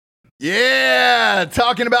Yeah,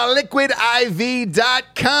 talking about liquidiv.com,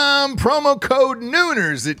 promo code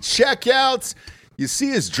Nooners at checkout. You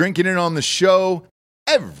see us drinking it on the show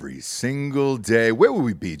every single day. Where would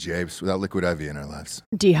we be, James, without Liquid IV in our lives?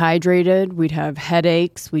 Dehydrated, we'd have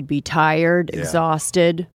headaches, we'd be tired,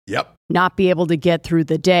 exhausted. Yep. Not be able to get through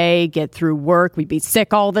the day, get through work. We'd be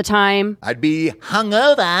sick all the time. I'd be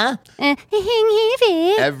hungover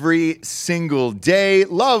every single day.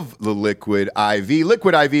 Love the Liquid IV.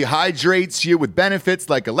 Liquid IV hydrates you with benefits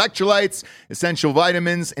like electrolytes, essential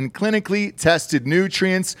vitamins, and clinically tested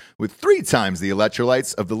nutrients with 3 times the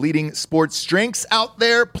electrolytes of the leading sports drinks out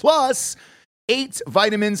there, plus 8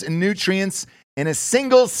 vitamins and nutrients in a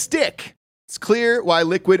single stick. It's clear why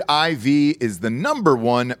Liquid IV is the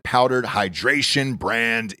 #1 powdered hydration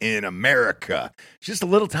brand in America. It's just a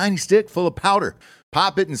little tiny stick full of powder.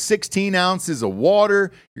 Pop it in 16 ounces of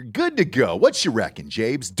water. You're good to go. What you reckon,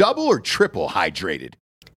 Jabes? Double or triple hydrated?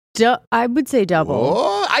 I would say double.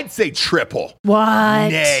 Oh, I'd say triple. What?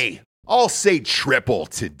 Nay, I'll say triple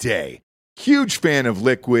today. Huge fan of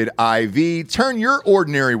Liquid IV. Turn your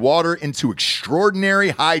ordinary water into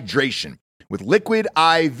extraordinary hydration. With Liquid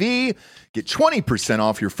IV, get 20%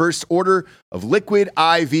 off your first order of Liquid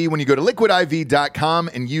IV when you go to liquidiv.com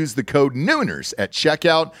and use the code Nooners at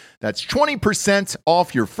checkout. That's 20%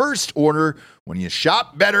 off your first order when you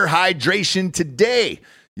shop better hydration today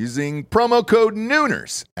using promo code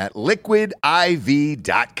Nooners at liquidiv.com.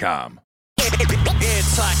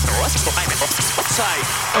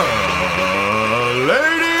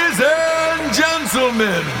 Ladies and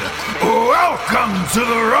gentlemen, welcome to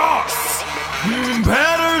the Ross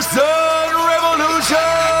Patterson Revolution!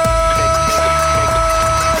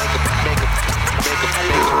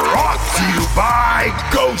 Brought to you by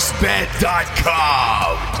GhostBed.com.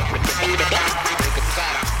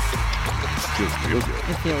 Feels real good.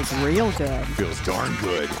 It feels real good. Feels darn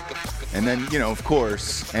good. And then, of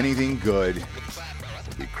course, anything good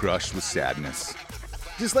will be crushed with sadness.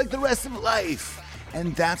 Just like the rest of life.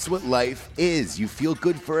 And that's what life is. You feel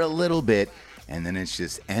good for a little bit, and then it's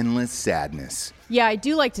just endless sadness. Yeah, I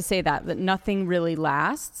do like to say that nothing really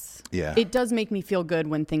lasts. Yeah. It does make me feel good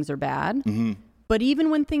when things are bad. Mm-hmm. But even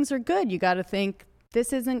when things are good, you got to think,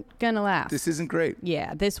 this isn't going to last. This isn't great.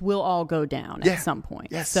 Yeah, this will all go down at some point.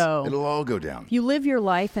 Yes, so it'll all go down. If you live your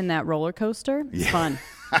life in that roller coaster, it's fun.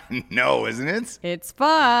 I know, isn't it? It's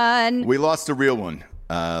fun. We lost a real one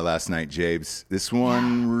last night, Jabes. This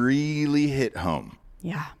one really hit home.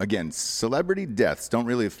 Yeah. Again, celebrity deaths don't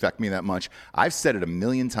really affect me that much. I've said it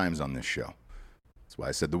 1,000,000 times on this show. That's why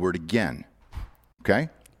I said the word again. Okay?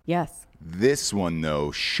 Yes. This one,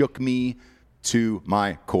 though, shook me to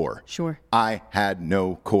my core. Sure. I had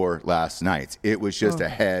no core last night. It was just a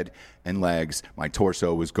head and legs. My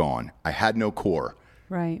torso was gone. I had no core.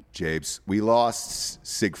 Right. Jabes, we lost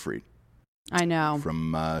Siegfried. I know.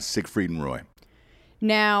 From Siegfried and Roy.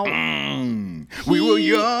 Now, we were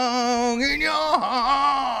young and your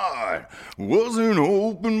heart was an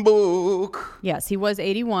open book. Yes, he was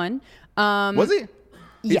 81. Was he?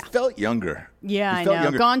 Yeah. He felt younger. Yeah, he I felt know.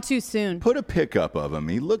 Younger. Gone too soon. Put a pic up of him.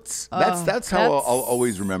 He looks. That's how I'll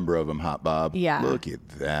always remember of him, Hot Bob. Yeah. Look at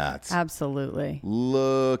that. Absolutely.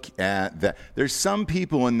 Look at that. There's some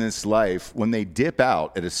people in this life when they dip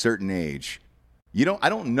out at a certain age. I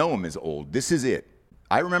don't know him as old. This is it.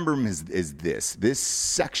 I remember him as this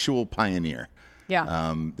sexual pioneer.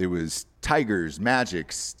 Yeah. There was tigers,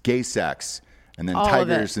 magic, gay sex, and then All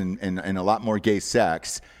tigers and a lot more gay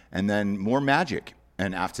sex, and then more magic.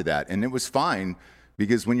 And after that, and it was fine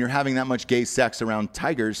because when you're having that much gay sex around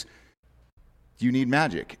tigers, you need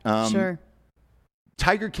magic. Sure.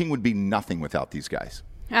 Tiger King would be nothing without these guys.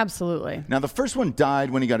 Absolutely. Now, the first one died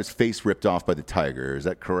when he got his face ripped off by the tiger. Is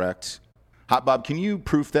that correct? Hot Bob, can you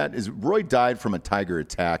proof that? Roy died from a tiger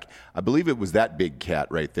attack. I believe it was that big cat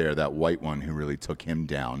right there, that white one, who really took him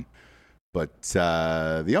down. But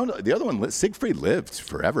the other one, Siegfried, lived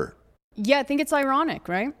forever. Yeah, I think it's ironic,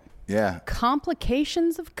 right? Yeah.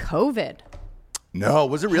 Complications of COVID. No,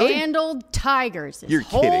 was it really? Handled tigers his You're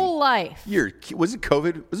whole kidding. life. Was it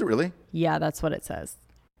COVID? Was it really? Yeah, that's what it says.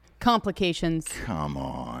 Complications. Come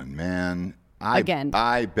on, man. Again.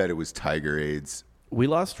 I bet it was tiger AIDS. We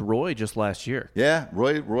lost Roy just last year. Yeah,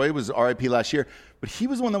 Roy was RIP last year, but he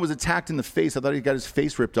was the one that was attacked in the face. I thought he got his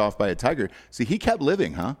face ripped off by a tiger. See, he kept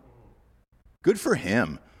living, huh? Good for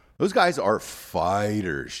him. Those guys are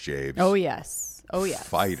fighters, Jabes. Oh, yes. Oh, yes.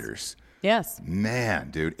 Fighters. Yes.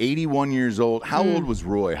 Man, dude, 81 years old. How old was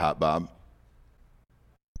Roy, Hot Bob?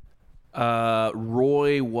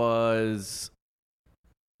 Roy was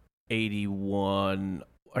 81.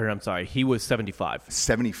 Or I'm sorry, he was 75.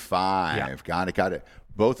 75. Yeah. Got it.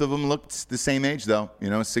 Both of them looked the same age, though.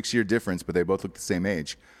 6-year difference, but they both looked the same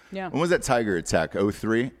age. Yeah. When was that tiger attack?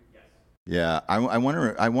 03? Yes. Yeah. I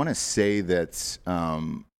want to say that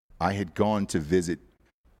I had gone to visit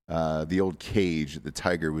the old cage that the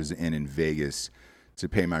tiger was in Vegas to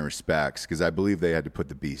pay my respects, because I believe they had to put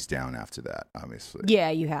the beast down after that, obviously. Yeah,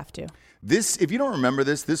 you have to. This, if you don't remember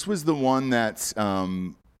this was the one that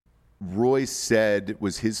Roy said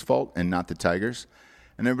was his fault and not the tiger's.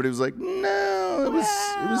 And everybody was like, no, it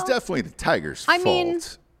was definitely the tiger's fault. mean,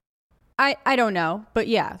 I don't know, but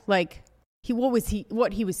yeah, like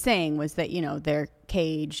what he was saying was that, they're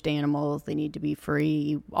caged animals, they need to be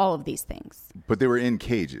free, all of these things. But they were in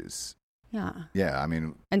cages. Yeah. Yeah, I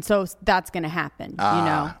mean. And so that's going to happen,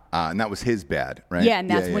 and that was his bad, right? Yeah, and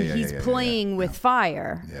that's when he's playing with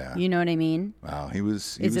fire. Yeah. You know what I mean? Wow,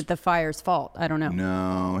 Is it the fire's fault? I don't know.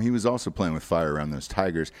 No, he was also playing with fire around those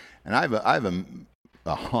tigers. And I have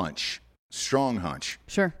a hunch, strong hunch.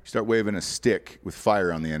 Sure. You start waving a stick with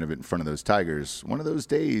fire on the end of it in front of those tigers. One of those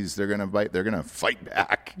days, they're gonna bite. They're gonna fight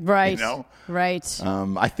back. Right. Right.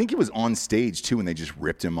 I think it was on stage too when they just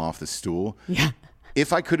ripped him off the stool. Yeah.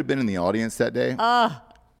 If I could have been in the audience that day,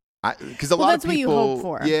 because a lot of people, that's what you hope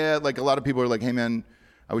for. Yeah, like a lot of people are like, "Hey, man,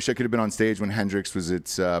 I wish I could have been on stage when Hendrix was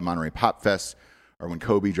at Monterey Pop Fest, or when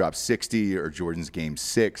Kobe dropped 60, or Jordan's Game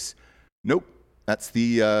 6." Nope. It's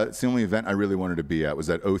the only event I really wanted to be at, was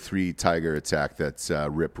that 03 Tiger attack that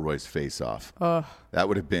ripped Roy's face off. That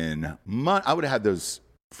would have been I would have had those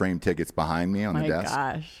frame tickets behind me on the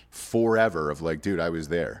desk forever of like, dude, I was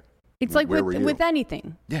there. It's like with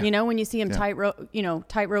anything, Yeah. When you see him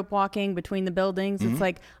tightrope walking between the buildings, it's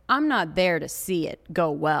like, I'm not there to see it go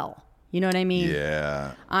well. You know what I mean?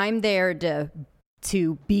 Yeah. I'm there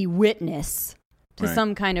to be witness to Right.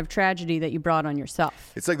 some kind of tragedy that you brought on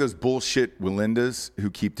yourself. It's like those bullshit Walindas who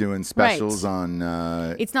keep doing specials on.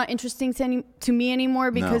 It's not interesting to me anymore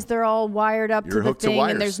because No. they're all wired up You're to the hooked to thing,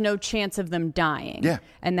 wires. and there's no chance of them dying. Yeah.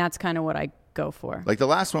 And that's kind of what I go for. Like the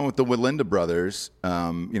last one with the Walinda brothers,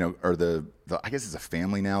 or the I guess it's a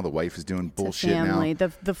family now. The wife is doing bullshit family, now.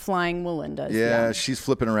 the flying Walindas. Yeah, she's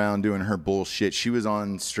flipping around doing her bullshit. She was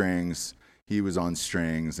on strings. He was on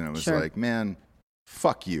strings. And it was Sure. like, man,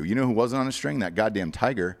 fuck you. You know who wasn't on a string? That goddamn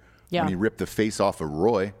tiger. Yeah. When he ripped the face off of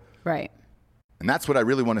Roy. Right. And that's what I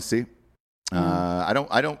really want to see.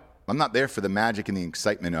 I'm not there for the magic and the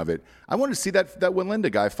excitement of it. I wanted to see that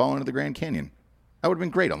Walinda guy fall into the Grand Canyon. That would have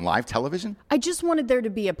been great on live television. I just wanted there to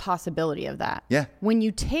be a possibility of that. Yeah. When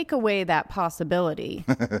you take away that possibility,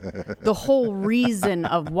 the whole reason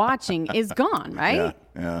of watching is gone, right?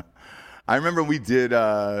 Yeah. I remember we did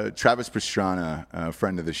Travis Pastrana, a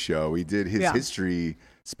friend of the show. We did his history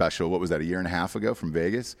special. What was that, a year and a half ago from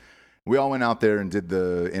Vegas? We all went out there and did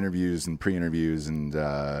the interviews and pre-interviews, and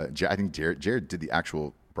I think Jared did the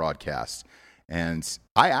actual broadcast. And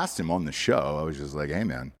I asked him on the show, I was just like, hey,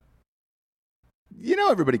 man,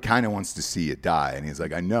 everybody kind of wants to see you die. And he's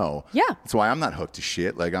like, I know. Yeah. That's why I'm not hooked to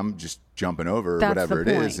shit. Like, I'm just jumping over That's whatever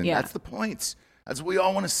the it point, is. And yeah. that's the point. That's what we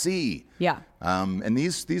all want to see. Yeah. And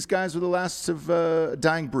these guys were the last of a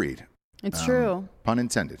dying breed. It's true. Pun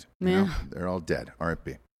intended. Yeah. They're all dead.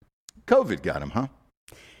 R.I.P. COVID got them, huh?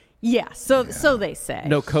 Yeah. So they say.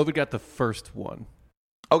 No, COVID got the first one.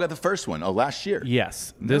 Oh, got the first one. Oh, last year.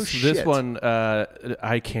 Yes. No This shit. one,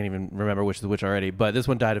 I can't even remember which is which already, but this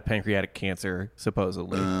one died of pancreatic cancer,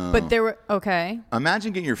 supposedly. But there were, okay.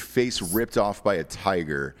 Imagine getting your face ripped off by a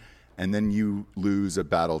tiger, and then you lose a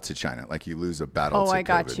battle to China. Like you lose a battle to I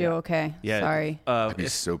got COVID. you. Okay. Yeah. Sorry. I'd be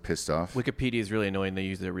so pissed off. Wikipedia is really annoying. They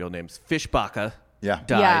use their real names. Fishbaka Yeah.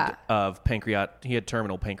 died Yeah. of he had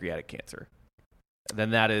terminal pancreatic cancer.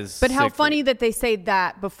 Then that is. But how sick for funny you. that they say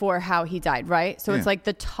that before how he died, right? So Yeah. it's like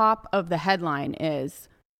the top of the headline is,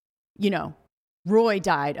 Roy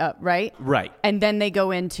died up, right? Right. And then they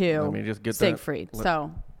go into Let me just get that. Siegfried.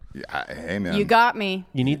 So Yeah, hey, man. you got me.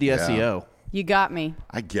 You need the SEO. You got me.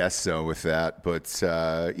 I guess so with that. But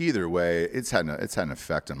either way, it's had an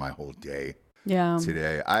effect on my whole day Yeah.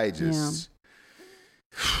 today. I just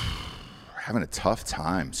having a tough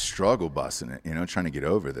time, struggle busting it, trying to get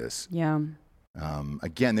over this. Yeah.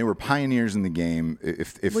 Again, they were pioneers in the game.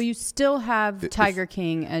 If Well, you still have Tiger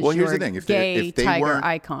King as well, your here's the thing: if gay they tiger weren't,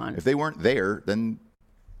 icon. if they weren't there, then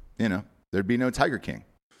there'd be no Tiger King.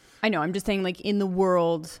 I know. I'm just saying, like, in the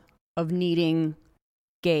world of needing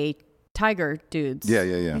gay tiger dudes. Yeah.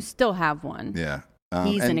 You still have one. Yeah.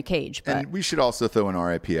 He's and- in a cage, but And we should also throw an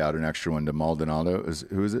RIP out, an extra one to Maldonado.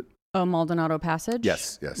 Who is it? Maldonado Passage.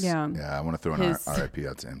 Yes. Yeah. I want to throw an His- RIP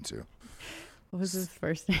out to him too. What was his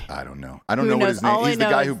first name? I don't know. I don't Who know what knows? his name. All I He's the know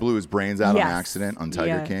guy is- who blew his brains out Yes. on accident on Tiger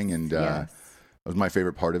Yes. King, and Yes. That was my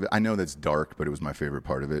favorite part of it. I know that's dark, but it was my favorite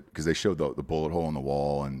part of it because they showed the bullet hole in the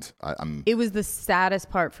wall, and I'm. It was the saddest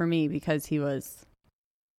part for me because he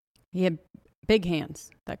had big hands.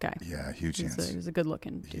 That guy. Yeah, huge hands. He was a good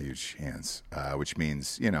looking dude. Huge hands, which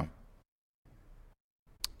means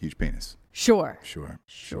huge penis. Sure.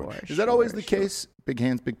 Is that always the case? Big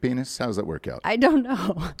hands, big penis. How does that work out? I don't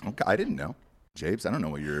know. Okay, I didn't know. James, I don't know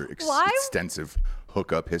what your extensive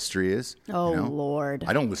hookup history is. Oh, Lord.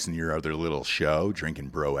 I don't listen to your other little show, Drinking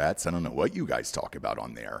Broettes. I don't know what you guys talk about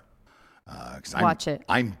on there. Watch it.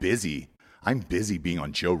 I'm busy. I'm busy being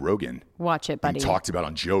on Joe Rogan. Watch it, buddy. Being talked about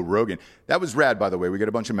on Joe Rogan. That was rad, by the way. We got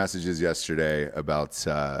a bunch of messages yesterday about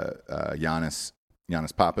Giannis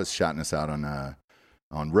Papas shouting us out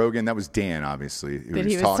on Rogan. That was Dan, obviously. That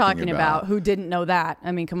he was talking about. Who didn't know that?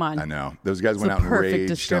 I mean, come on. I know. Those guys went out and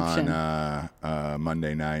raged on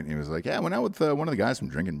Monday night. And he was like, yeah, I went out with one of the guys from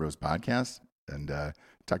Drinking Bros podcast and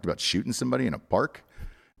talked about shooting somebody in a park.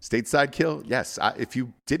 Stateside kill. Yes. If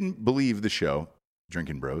you didn't believe the show,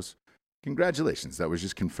 Drinking Bros, congratulations. That was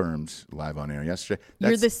just confirmed live on air yesterday.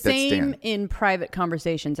 You're the same in private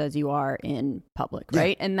conversations as you are in public,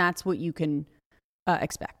 right? Yeah. And that's what you can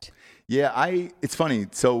expect. Yeah, it's funny.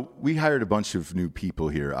 So we hired a bunch of new people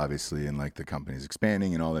here, obviously, and like the company's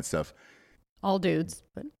expanding and all that stuff. All dudes,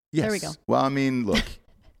 but yes. There we go. Well, I mean, look,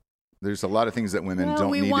 there's a lot of things that women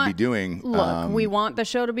don't need to be doing. Look, we want the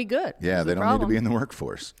show to be good. Yeah, they don't need to be in the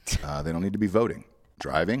workforce. They don't need to be voting,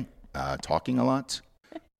 driving, talking a lot,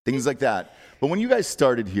 things like that. But when you guys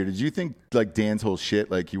started here, did you think like Dan's whole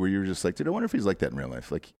shit, like you were just like, dude, I wonder if he's like that in real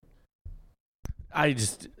life? Like, I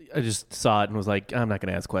just saw it and was like, I'm not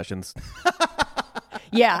going to ask questions.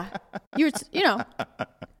 Yeah.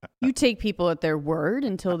 You take people at their word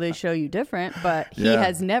until they show you different, but he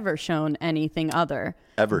has never shown anything other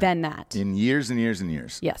than that. In years and years and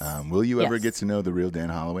years. Yes. Will you ever get to know the real Dan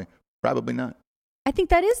Holloway? Probably not. I think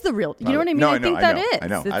that is the real, you know what I mean? No, I think that is. I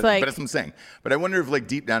know. But that's what I'm saying. But I wonder if like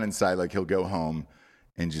deep down inside, like he'll go home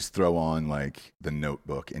and just throw on like The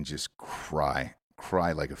Notebook and just cry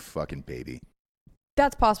like a fucking baby.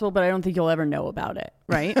 That's possible, but I don't think you'll ever know about it,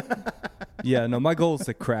 right? Yeah, no, my goal is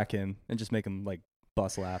to crack him and just make him like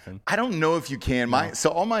bust laughing. I don't know if you can. Most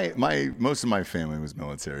of my family was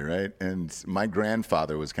military, right? And my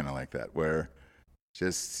grandfather was kind of like that, where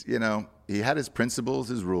just, he had his principles,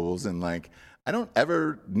 his rules, and like, I don't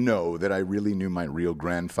ever know that I really knew my real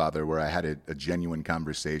grandfather where I had a genuine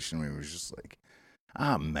conversation where he was just like,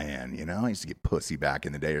 oh man, I used to get pussy back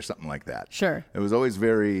in the day or something like that. Sure. It was always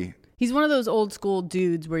very... He's one of those old school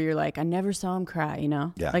dudes where you're like, I never saw him cry,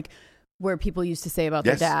 Yeah. Like where people used to say about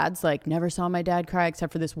their dads, like, never saw my dad cry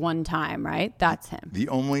except for this one time, right? That's him. The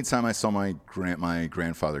only time I saw my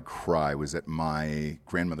grandfather cry was at my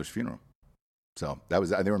grandmother's funeral. So that was,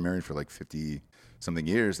 they were married for like 50 something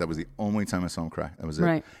years. That was the only time I saw him cry. That was it.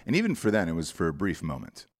 Right. And even for then, it was for a brief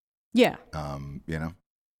moment. Yeah. And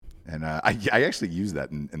I actually use that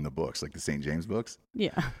in the books, like the St. James books.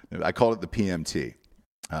 Yeah. I call it the PMT.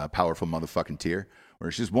 Powerful motherfucking tear, where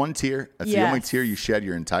it's just one tear. That's the only tear you shed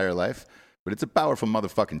your entire life, but it's a powerful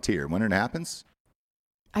motherfucking tear. When it happens,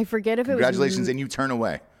 I forget if it was congratulations, and you turn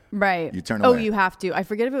away. Right. You turn away. Oh, you have to. I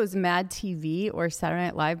forget if it was Mad TV or Saturday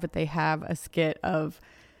Night Live, but they have a skit of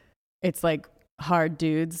it's like hard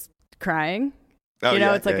dudes crying. Oh,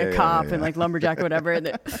 it's like a cop and like lumberjack or whatever.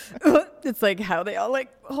 And it's like how they all like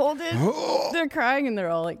hold it. They're crying and they're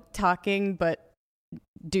all like talking, but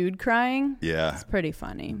dude crying. Yeah. It's pretty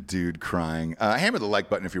funny. Dude crying. Hammer the like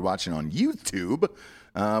button if you're watching on YouTube.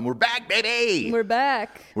 We're back, baby. We're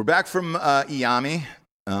back. We're back from Iami.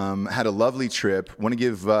 Had a lovely trip. Want to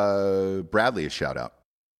give Bradley a shout out.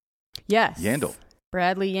 Yes. Yandel.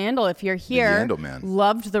 Bradley Yandel, if you're here, the Yandel man.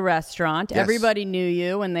 Loved the restaurant. Yes. Everybody knew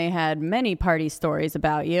you, and they had many party stories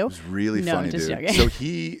about you. It was really funny, just dude.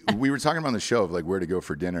 Joking. So we were talking about on the show of like where to go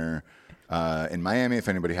for dinner in Miami. If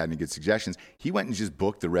anybody had any good suggestions, he went and just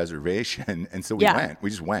booked the reservation, and so we went. We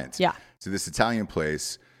just went. Yeah. To this Italian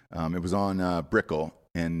place. It was on Brickell,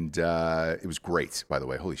 and it was great. By the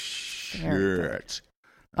way, holy shit!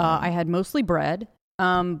 I had mostly bread.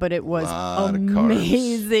 But it was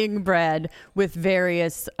amazing bread with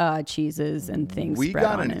various cheeses and things. We spread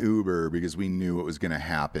got on an it. Uber because we knew what was going to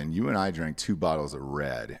happen. You and I drank 2 bottles of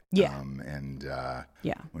red. Yeah. Went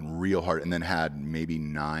real hard, and then had maybe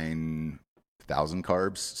 9,000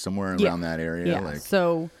 carbs somewhere around that area. Yeah. Like,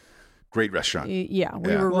 so great restaurant. We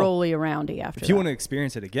were rolly aroundy after. If you want to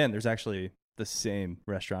experience it again, there's actually the same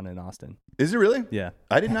restaurant in Austin. Is it really? Yeah.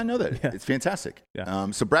 I did not know that. Yeah. It's fantastic. Yeah.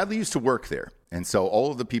 So Bradley used to work there. And so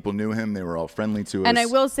all of the people knew him. They were all friendly to us. And I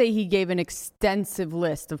will say he gave an extensive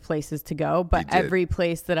list of places to go, but every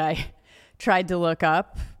place that I tried to look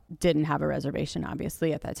up didn't have a reservation,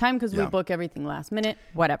 obviously, at that time because we book everything last minute,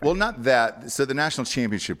 whatever. Well, not that. So the national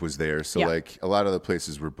championship was there. So like a lot of the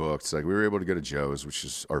places were booked. So, like we were able to go to Joe's, which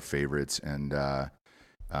is our favorite. And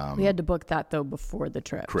we had to book that, though, before the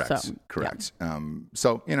trip. Correct. Yeah.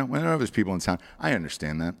 So, whenever there's people in town, I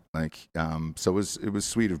understand that. Like, so it was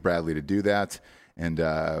sweet of Bradley to do that. And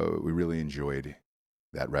we really enjoyed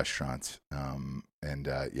that restaurant.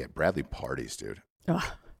 Bradley parties, dude. Ugh.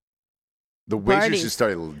 The waitress just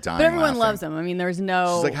started dying. But everyone laughing. loves him. I mean, there's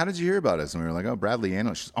no. She's like, "How did you hear about us?" And we were like, "Oh, Bradley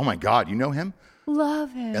Anno." She's, "Oh my God, you know him?"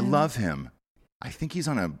 Love him. I love him. I think he's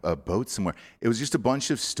on a boat somewhere. It was just a bunch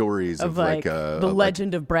of stories of like the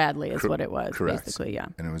legend of Bradley is what it was, correct. Basically, yeah.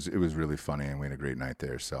 And it was really funny, and we had a great night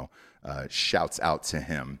there. So, shouts out to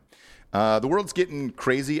him. The world's getting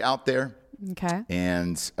crazy out there. Okay.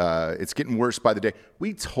 And it's getting worse by the day.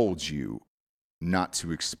 We told you not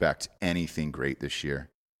to expect anything great this year.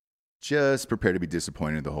 Just prepare to be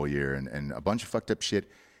disappointed the whole year. And a bunch of fucked up shit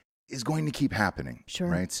is going to keep happening. Sure.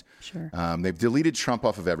 Right? Sure. They've deleted Trump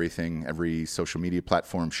off of everything, every social media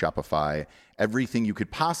platform, Shopify, everything you could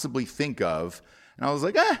possibly think of. And I was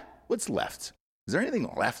like, what's left? Is there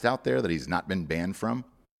anything left out there that he's not been banned from?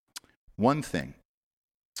 One thing.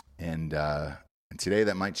 And today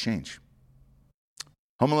that might change.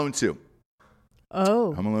 Home Alone 2.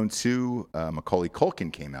 Oh. Home Alone 2, Macaulay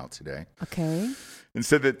Culkin came out today. Okay. And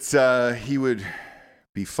said that he would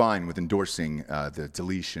be fine with endorsing the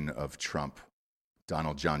deletion of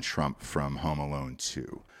Donald John Trump from Home Alone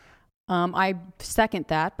 2. I second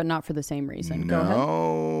that, but not for the same reason. Go ahead.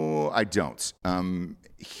 No, I don't.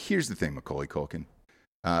 Here's the thing, Macaulay Culkin.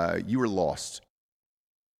 You were lost.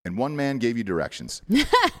 And one man gave you directions.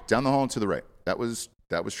 Down the hall and to the right. That was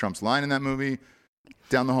Trump's line in that movie.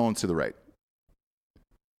 Down the hall and to the right.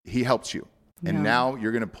 He helped you. And now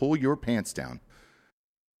you're going to pull your pants down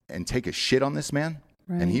and take a shit on this man?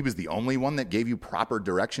 Right. And he was the only one that gave you proper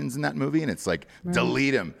directions in that movie? And it's like,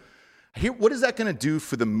 delete him. What is that going to do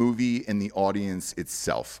for the movie and the audience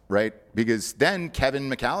itself, right? Because then Kevin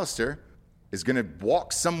McAllister is going to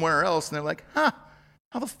walk somewhere else and they're like,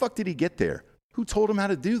 how the fuck did he get there? Who told him how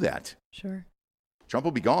to do that? Sure. Trump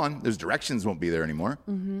will be gone. Those directions won't be there anymore.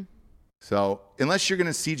 Mm-hmm. So unless you're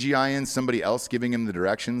going to CGI in somebody else giving him the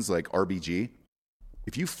directions like RBG,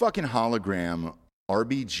 if you fucking hologram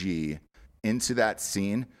RBG into that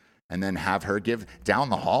scene and then have her give down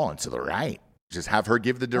the hall and to the right, just have her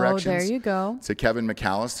give the directions there you go. to Kevin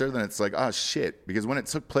McAllister, then it's like, oh, shit. Because when it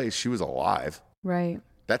took place, she was alive. Right.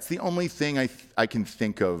 That's the only thing I can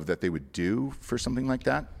think of that they would do for something like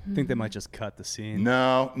that. I think they might just cut the scene.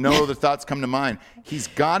 No, the thoughts come to mind. He's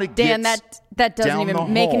got to get Dan, that doesn't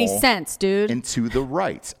even make any sense, dude. And to the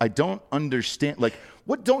right. I don't understand. Like,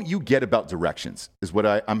 what don't you get about directions is what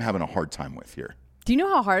I'm having a hard time with here. Do you know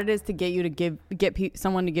how hard it is to get you to get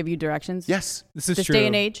someone to give you directions? Yes. This is this true. Day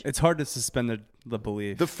and age? It's hard to suspend the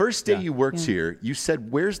belief. The first day you worked here, you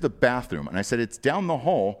said, "Where's the bathroom?" And I said, "It's down the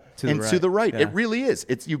hall to the right." Yeah. It really is.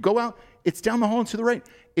 It's you go out, it's down the hall and to the right.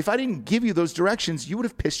 If I didn't give you those directions, you would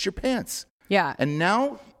have pissed your pants. Yeah. And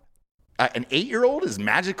now an 8-year-old is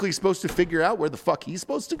magically supposed to figure out where the fuck he's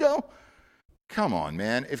supposed to go? Come on,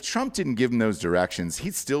 man. If Trump didn't give him those directions,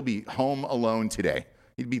 he'd still be home alone today.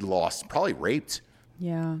 He'd be lost, probably raped.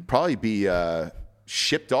 Yeah. Probably be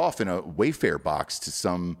shipped off in a Wayfair box to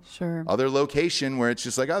some other location where it's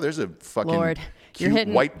just like, oh, there's a fucking cute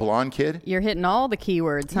white blonde kid. You're hitting all the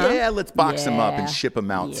keywords, huh? Yeah, let's box him up and ship him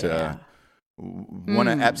out to one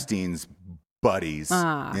of Epstein's buddies,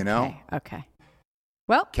 you know? Okay.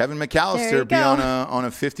 Well, Kevin McAllister be on a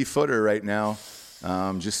 50-footer right now,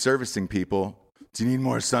 just servicing people. Do you need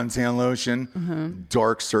more suntan lotion? Mm-hmm.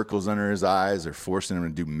 Dark circles under his eyes are forcing him to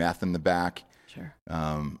do meth in the back. Sure.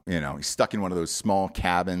 He's stuck in one of those small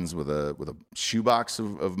cabins with a shoebox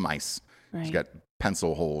of mice. Right. He's got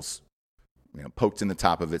pencil holes, poked in the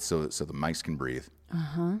top of it so the mice can breathe.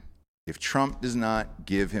 Uh-huh. If Trump does not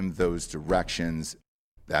give him those directions,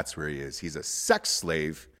 that's where he is. He's a sex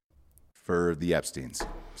slave for the Epsteins.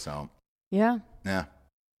 So yeah.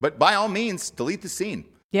 But by all means, delete the scene.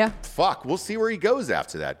 Yeah. Fuck, we'll see where he goes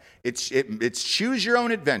after that. It's choose your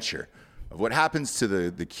own adventure of what happens to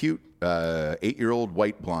the cute 8-year-old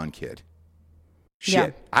white blonde kid.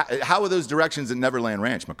 Shit. Yeah. How are those directions at Neverland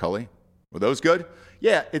Ranch, Macaulay? Were those good?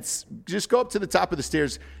 Yeah, it's just go up to the top of the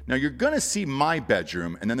stairs. Now you're going to see my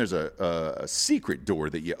bedroom, and then there's a secret door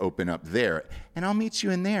that you open up there, and I'll meet you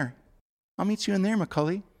in there.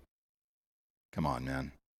 Macaulay. Come on,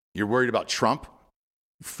 man. You're worried about Trump?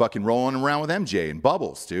 Fucking rolling around with MJ and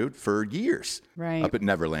Bubbles, dude, for years. Right. Up at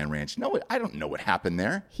Neverland Ranch. No, I don't know what happened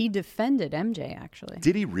there. He defended MJ, actually.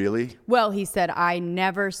 Did he really? Well, he said, I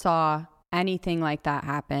never saw anything like that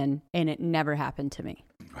happen, and it never happened to me.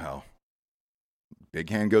 Well, big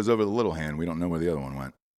hand goes over the little hand. We don't know where the other one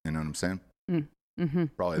went. You know what I'm saying? Mm-hmm.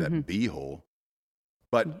 Probably that b-hole.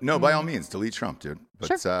 But no, by all means, delete Trump, dude.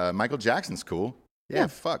 But sure. Michael Jackson's cool. Yeah,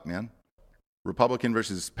 fuck, man. Republican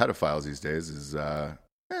versus pedophiles these days is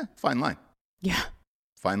fine line. Yeah.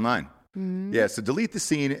 Fine line. Mm-hmm. Yeah, so delete the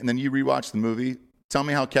scene, and then you rewatch the movie. Tell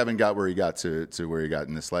me how Kevin got where he got to where he got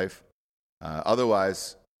in this life.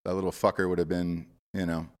 Otherwise, that little fucker would have been,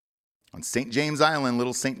 on St. James Island,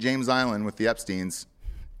 little St. James Island with the Epsteins.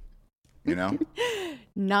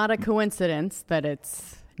 Not a coincidence that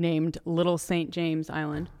it's named Little St. James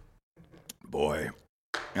Island. Boy,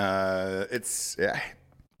 it's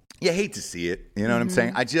you hate to see it. You know what I'm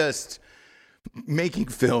saying? I just making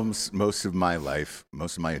films most of my life,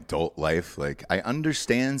 most of my adult life. Like I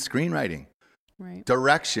understand screenwriting. Right.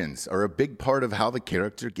 Directions are a big part of how the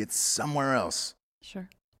character gets somewhere else. Sure.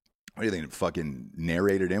 What do you think? Fucking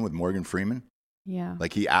narrated in with Morgan Freeman? Yeah.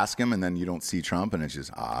 Like he asks him, and then you don't see Trump, and it's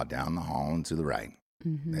just down the hall and to the right.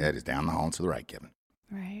 Mm-hmm. It is down the hall and to the right, Kevin.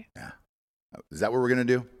 Right. Yeah. Is that what we're gonna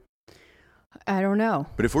do? I don't know.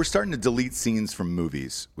 But if we're starting to delete scenes from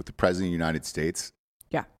movies with the President of the United States,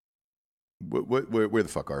 yeah. Where the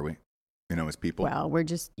fuck are we? As people. Well, we're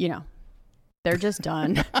just, they're just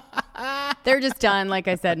done. They're just done. Like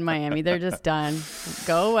I said in Miami, they're just done.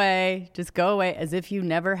 Go away. Just go away as if you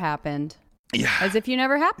never happened. Yeah. As if you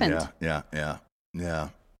never happened. Yeah.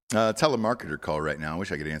 Telemarketer call right now. I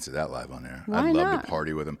wish I could answer that live on air. Why I'd love not? to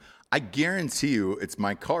party with him. I guarantee you it's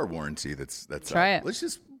my car warranty that's Try it. Let's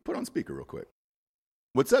just put on speaker real quick.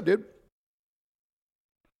 What's up, dude?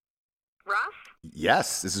 Ross?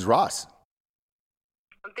 Yes, this is Ross.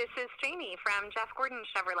 This is Jamie from Jeff Gordon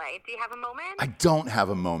Chevrolet. Do you have a moment? I don't have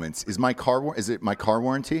a moment. Is my car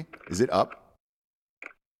warranty? Is it up?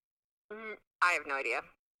 I have no idea.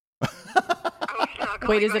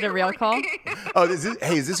 Wait, is it a real call?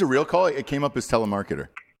 Is this a real call? It came up as telemarketer.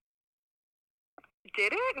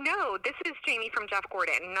 Did it? No, this is Jamie from Jeff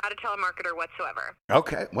Gordon, not a telemarketer whatsoever.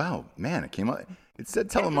 Okay. Wow, man, it came up. It said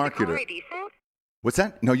telemarketer. Is the ID set? What's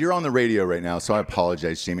that? No, you're on the radio right now, so I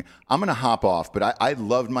apologize, Jamie. I'm going to hop off, but I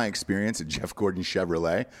loved my experience at Jeff Gordon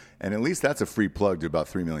Chevrolet, and at least that's a free plug to about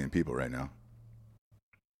 3 million people right now.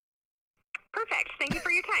 Perfect. Thank you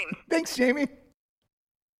for your time. Thanks, Jamie.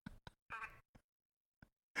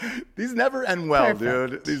 These never end well,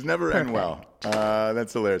 dude. These never end well.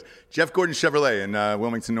 That's hilarious. Jeff Gordon Chevrolet in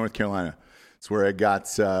Wilmington, North Carolina. It's where I got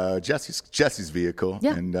Jesse's vehicle.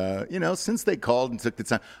 Yeah. And, since they called and took the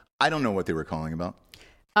time, I don't know what they were calling about.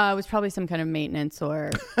 It was probably some kind of maintenance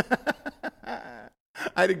or... I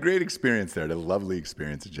had a great experience there. I had a lovely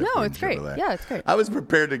experience at Jeff Gordon it's great. Chevrolet. Yeah, it's great. I was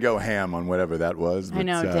prepared to go ham on whatever that was. But, I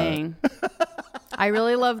know, dang. I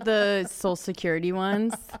really love the Social Security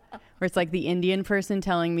ones where it's like the Indian person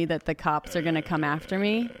telling me that the cops are going to come after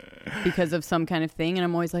me because of some kind of thing. And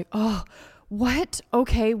I'm always like, oh, what?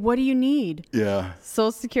 Okay, what do you need? Yeah.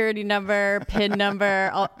 Social Security number, PIN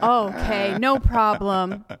number. Okay, no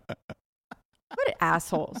problem. What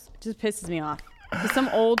assholes. It just pisses me off. Some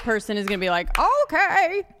old person is going to be like,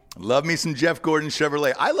 okay. Love me some Jeff Gordon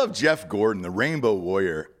Chevrolet. I love Jeff Gordon, the Rainbow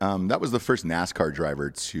Warrior. That was the first NASCAR driver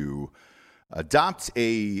to adopt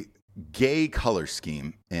a gay color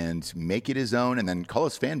scheme and make it his own and then call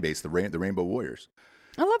his fan base the Rainbow Warriors.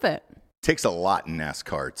 I love it. Takes a lot in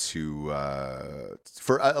NASCAR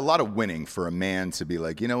for a lot of winning for a man to be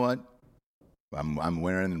like, you know what? I'm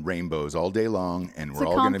wearing rainbows all day long, and we're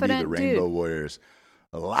all going to be the Rainbow Warriors.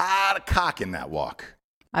 A lot of cock in that walk.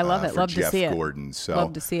 I love it. Love Jeff to see it. Gordon. So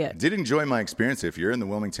love to see it. Did enjoy my experience. If you're in the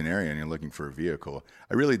Wilmington area and you're looking for a vehicle,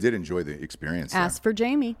 I really did enjoy the experience. Ask for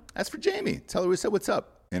Jamie. Ask for Jamie. Tell her we said what's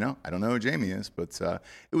up. I don't know who Jamie is, but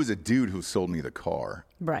it was a dude who sold me the car.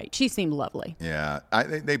 Right. She seemed lovely. Yeah.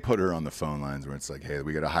 They put her on the phone lines where it's like, hey,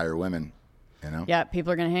 we got to hire women. Yeah.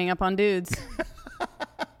 People are going to hang up on dudes.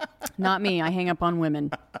 Not me. I hang up on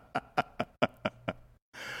women.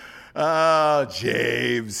 Oh,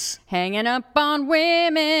 James. Hanging up on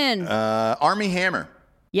women. Army Hammer.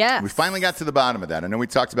 Yes. We finally got to the bottom of that. I know we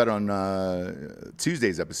talked about it on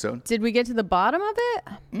Tuesday's episode. Did we get to the bottom of it?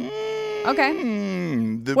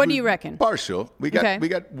 Okay. What do you reckon? Partial. We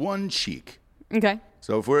got one cheek. Okay.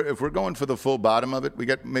 So if we're going for the full bottom of it, we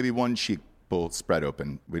got maybe one cheek spread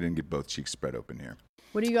open. We didn't get both cheeks spread open here.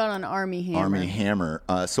 What do you got on Army Hammer? Army Hammer.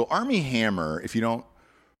 So Army Hammer, if you don't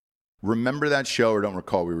remember that show or don't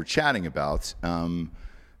recall, we were chatting about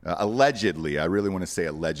allegedly. I really want to say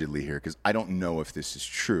allegedly here because I don't know if this is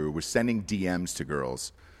true. We're sending DMs to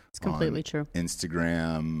girls. It's completely true.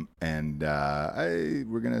 Instagram, and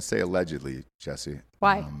we're going to say allegedly, Jesse.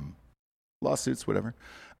 Why? lawsuits, whatever.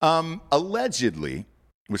 Allegedly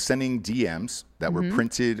was sending DMs that were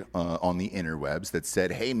printed on the interwebs that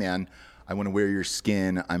said, "Hey, man, I want to wear your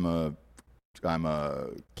skin. I'm a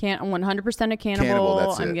 100% a cannibal. cannibal.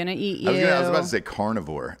 That's it. I'm gonna eat you." I was about to say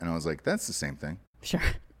carnivore, and I was like, that's the same thing. Sure.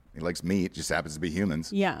 He likes meat, just happens to be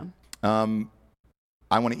humans. Yeah.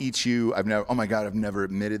 I want to eat you. Oh my God, I've never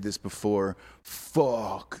admitted this before.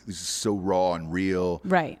 Fuck, this is so raw and real.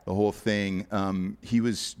 Right. The whole thing. He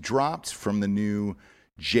was dropped from the new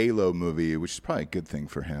J-Lo movie, which is probably a good thing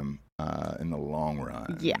for him in the long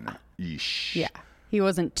run. Yeah. Yeesh. Yeah. He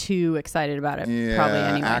wasn't too excited about it, Yeah, probably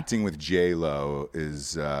anyway. acting with J-Lo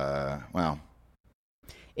is, well.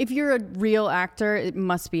 If you're a real actor, it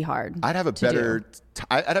must be hard. I'd have a to better, do.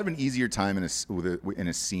 I'd have an easier time in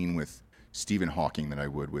a scene with Stephen Hawking than I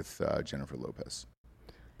would with Jennifer Lopez.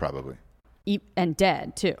 Probably. And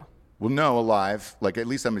dead, too. Well, no, alive. Like, at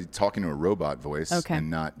least I'm talking to a robot voice Okay. and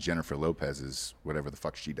not Jennifer Lopez's whatever the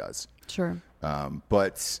fuck she does. Sure.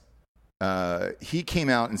 But he came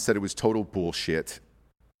out and said it was total bullshit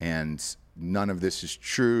and none of this is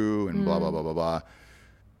true and blah, blah, blah, blah, blah.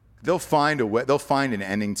 They'll find a way. They'll find an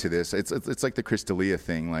ending to this. It's like the Chris D'Elia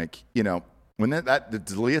thing. Like, you know, when the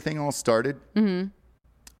D'Elia thing all started,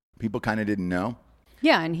 people kind of didn't know.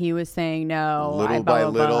 Yeah, and he was saying no. Little by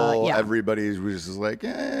little, Yeah. everybody was just like,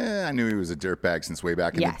 I knew he was a dirtbag since way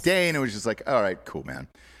back in the day. And it was just like, all right, cool, man.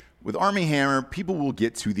 With Armie Hammer, people will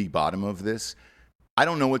get to the bottom of this. I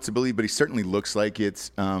don't know what to believe, but he certainly looks like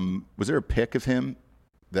it's. Was there a pic of him?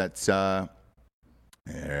 That's there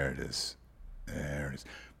it is. There it is.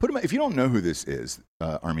 Put him. If you don't know who this is,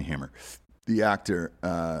 Armie Hammer, the actor.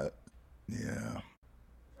 Yeah.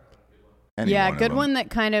 Any Yeah, one of good them. one that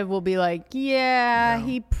kind of will be like, yeah, Yeah.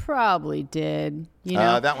 he probably did. You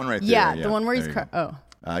know, that one right there. Yeah, Yeah, the one where he's there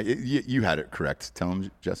you go. You had it correct. Tell him,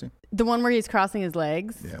 Jesse. the one where he's crossing his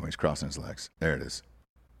legs. Yeah, when he's crossing his legs. There it is.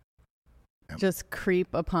 Just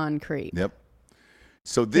creep upon creep. Yep.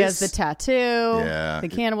 So He has this. the tattoo. Yeah. The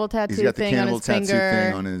cannibal tattoo He's got the thing cannibal on his tattoo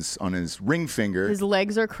finger. thing on his ring finger. His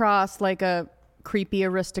legs are crossed like a creepy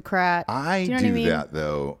aristocrat. I do, you know do what I mean? that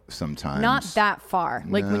though sometimes. Not that far.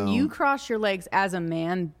 Like when No. you cross your legs as a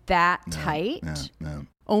man that tight, No.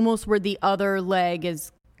 almost where the other leg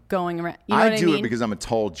is going around. You know I what do I mean? it because I'm a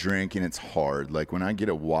tall drink and it's hard. Like when I get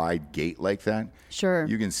a wide gait like that, Sure.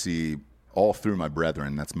 you can see all through my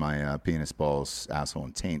brethren. That's my penis, balls, asshole,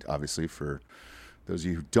 and taint, obviously, for those of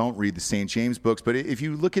you who don't read the St. James books. But if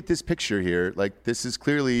you look at this picture here, like this is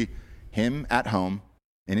clearly him at home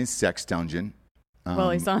in his sex dungeon.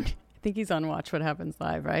 Well, he's on. I think he's on Watch What Happens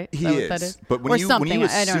Live, right? He that is. what that is? But Or when you something.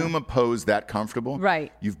 I don't assume know. a pose that comfortable,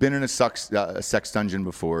 Right. You've been in a sex dungeon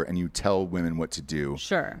before, and you tell women what to do.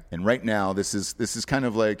 Sure. And right now, this is kind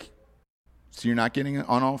of like, so you're not getting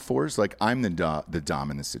on all fours. Like I'm the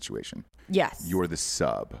dom in this situation. Yes. You're the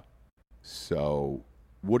sub. So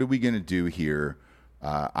what are we gonna do here?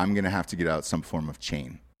 I'm gonna have to get out some form of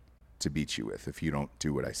chain to beat you with if you don't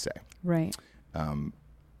do what I say. right.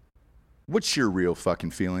 What's your real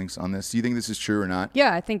fucking feelings on this? Do you think this is true or not?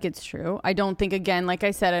 Yeah, I think it's true. I don't think, again, like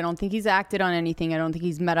I said, I don't think he's acted on anything. I don't think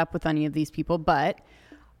he's met up with any of these people, but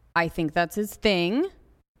I think that's his thing.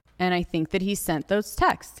 And I think that he sent those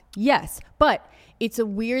texts. Yes. But it's a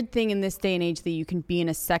weird thing in this day and age that you can be in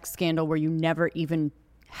a sex scandal where you never even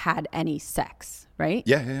had any sex, right?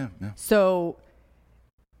 Yeah. So,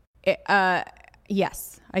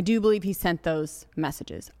 yes, I do believe he sent those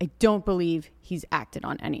messages. I don't believe he's acted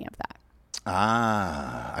on any of that.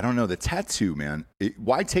 I don't know. The tattoo, man.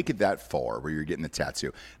 Why take it that far where you're getting the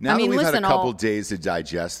tattoo? Now I mean, that we've had a listen, couple all- days to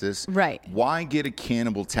digest this, Right. Why get a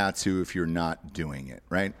cannibal tattoo if you're not doing it,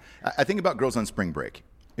 right? I think about girls on spring break.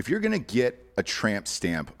 If you're going to get a tramp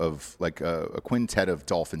stamp of like a quintet of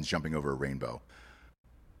dolphins jumping over a rainbow,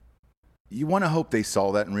 you want to hope they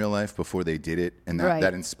saw that in real life before they did it and Right.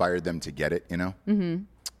 that inspired them to get it, you know? Mm-hmm.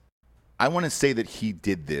 I want to say that he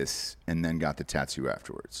did this and then got the tattoo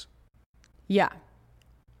afterwards. Yeah.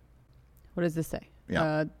 What does this say?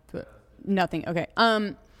 Yeah. Nothing. Okay.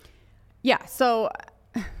 Yeah. So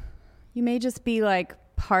you may just be like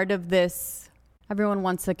part of this. Everyone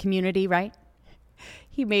wants a community, right?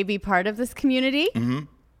 He may be part of this community.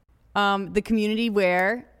 Mm-hmm. The community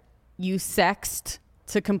where you sext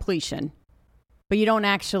to completion, but you don't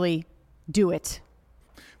actually do it.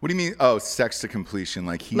 What do you mean? Oh, sex to completion.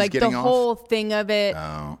 Like he's Like getting the off? whole thing of it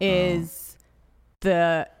Oh, is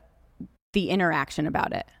the interaction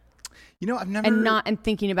about it. You know, And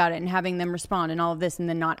thinking about it and having them respond and all of this and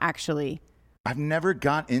then not actually. I've never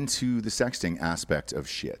got into the sexting aspect of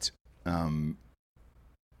shit.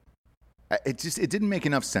 It didn't make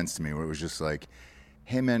enough sense to me where it was just like,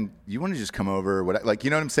 hey man, you want to just come over? What? Like, you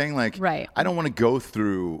know what I'm saying? Like, Right. I don't want to go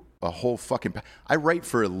through a whole fucking. I write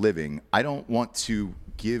for a living. I don't want to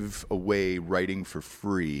give away writing for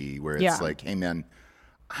free. Where it's Yeah. like, hey man,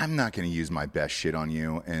 I'm not going to use my best shit on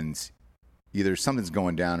you, and either something's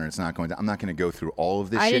going down or it's not going down. I'm not going to go through all of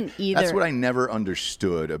this I shit. didn't either. That's what I never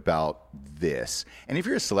understood about this. And if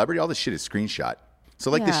you're a celebrity, all this shit is screenshot.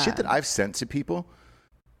 So like the Yeah. shit that I've sent to people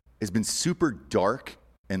has been super dark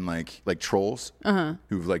and like trolls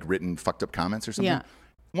who've like written fucked up comments or something. Yeah.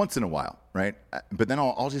 Once in a while, right? But then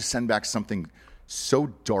I'll just send back something so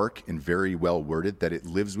dark and very well worded that it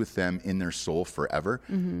lives with them in their soul forever.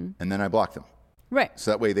 And then I block them. Right.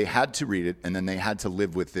 So that way they had to read it and then they had to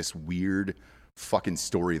live with this weird fucking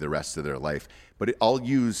story the rest of their life. But I'll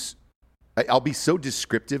be so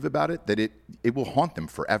descriptive about it that it will haunt them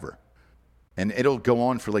forever. And it'll go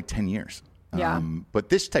on for like 10 years. Yeah. But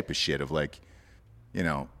this type of shit of like, you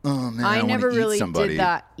know, oh man, I I never wanna eat really somebody. did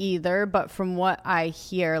that either, but from what I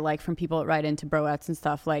hear, like from people that write into broettes and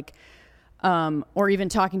stuff, like, or even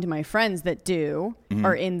talking to my friends that do,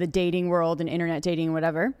 or in the dating world and internet dating and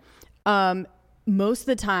whatever, most of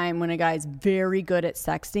the time when a guy's very good at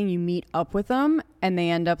sexting, you meet up with them and they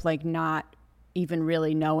end up like not even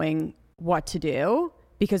really knowing what to do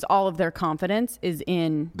because all of their confidence is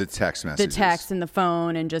in The text the messages. text and the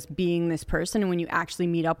phone and just being this person. And when you actually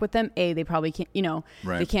meet up with them, they probably can't,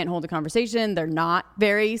 Right. they can't hold a conversation. They're not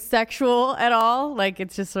very sexual at all. Like,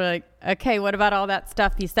 it's just sort of like, okay, what about all that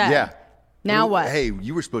stuff you said? Yeah. Now Well, what? Hey,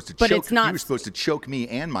 you were supposed to But choke. it's not- You were supposed to choke me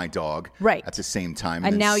and my dog Right. at the same time,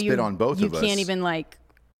 and then now spit on both you of us. can't even like,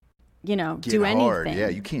 Get do hard. anything. Yeah,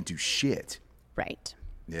 you can't do shit. Right.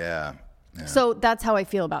 Yeah. So that's how I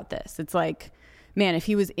feel about this. It's like, man, if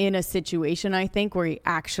he was in a situation, I think, where he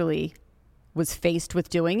actually was faced with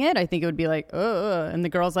doing it, I think it would be like, and the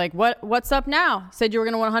girl's like, what's up now? Said you were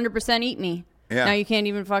going to 100% eat me. Yeah. Now you can't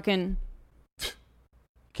even fucking,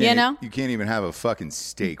 Can't, know? You can't even have a fucking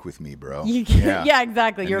steak with me, bro. you can't, yeah,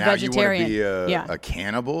 exactly. And You're a now vegetarian. You want to be yeah. a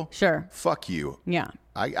cannibal? Sure. Fuck you. Yeah.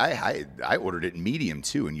 I ordered it medium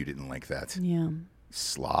too, and you didn't like that. Yeah.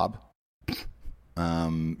 Slob.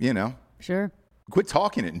 You know, Sure. quit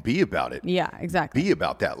talking it and be about it. Yeah, exactly. Be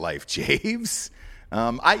about that life, Javes.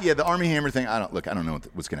 The Army Hammer thing. I don't know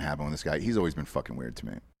what's gonna happen with this guy. He's always been fucking weird to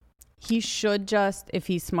me. He should just, if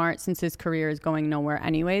he's smart, since his career is going nowhere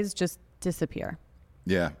anyways, just disappear.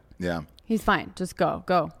 Yeah. He's fine. Just go.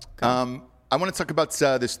 I want to talk about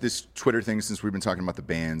this Twitter thing since we've been talking about the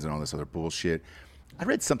bans and all this other bullshit. I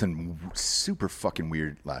read something super fucking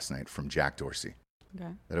weird last night from Jack Dorsey Okay.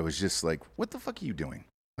 that I was just like, what the fuck are you doing?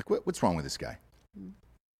 Like, what's wrong with this guy?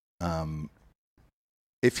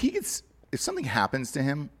 If something happens to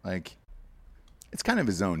him, like, it's kind of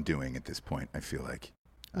his own doing at this point, I feel like.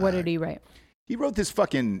 What did he write? He wrote this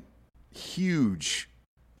fucking huge,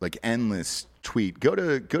 like, endless tweet. Go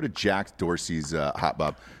to Jack Dorsey's Hot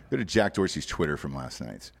Bob. Go to Jack Dorsey's Twitter from last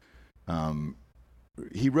night.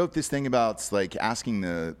 He wrote this thing about like asking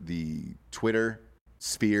the Twitter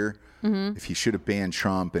sphere if he should have banned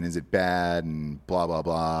Trump and is it bad and blah blah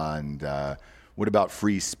blah and what about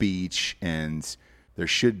free speech and there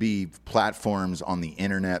should be platforms on the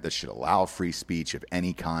internet that should allow free speech of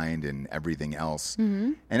any kind and everything else.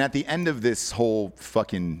 And at the end of this whole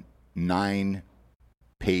fucking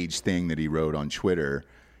 9-page thing that he wrote on Twitter,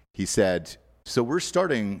 he said, so we're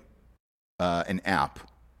starting an app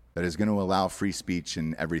that is going to allow free speech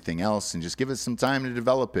and everything else and just give us some time to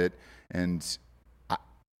develop it. And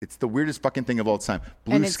it's the weirdest fucking thing of all time.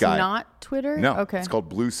 Blue And it's Sky. not Twitter? No, Okay. it's called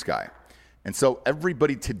Blue Sky. And so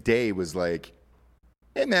everybody today was like,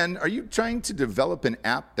 hey man, are you trying to develop an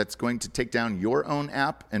app that's going to take down your own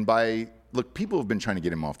app? And look, people have been trying to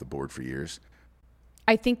get him off the board for years.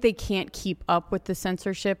 I think they can't keep up with the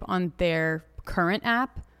censorship on their current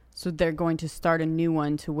app, so they're going to start a new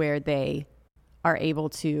one to where they are able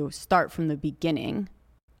to start from the beginning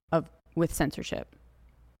with censorship.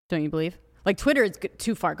 Don't you believe? Like Twitter is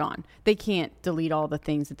too far gone. They can't delete all the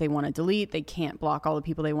things that they want to delete. They can't block all the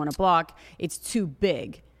people they want to block. It's too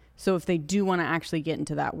big. So if they do want to actually get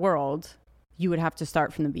into that world, you would have to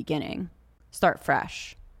start from the beginning. Start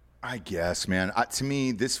fresh. I guess, man. To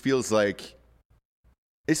me, this feels like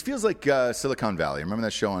Silicon Valley. Remember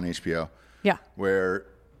that show on HBO? Yeah. Where,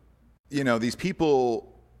 these people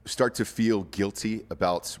start to feel guilty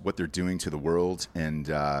about what they're doing to the world and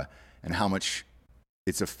how much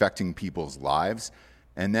it's affecting people's lives.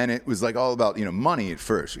 And then it was like all about, money at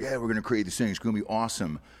first. Yeah, we're going to create this thing. It's going to be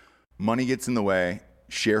awesome. Money gets in the way.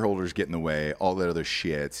 Shareholders get in the way. All that other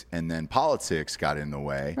shit. And then politics got in the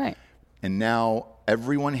way. Right. And now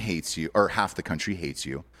everyone hates you, or half the country hates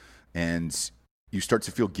you. And you start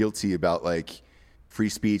to feel guilty about, like, free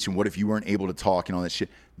speech and what if you weren't able to talk and all that shit.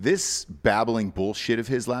 This babbling bullshit of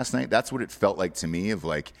his last night, that's what it felt like to me, of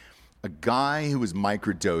like a guy who was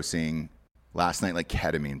microdosing last night, like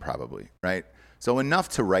ketamine probably, right? So enough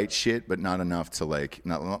to write shit, but not enough to like,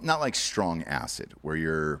 not like strong acid where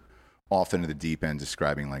you're off into the deep end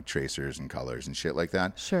describing like tracers and colors and shit like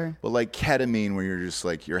that. Sure. But like ketamine where you're just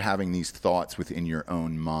like, you're having these thoughts within your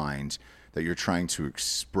own mind that you're trying to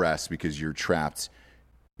express because you're trapped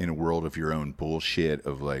in a world of your own bullshit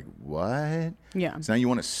of like, what? Yeah. So now you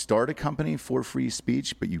want to start a company for free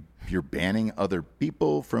speech, but you're banning other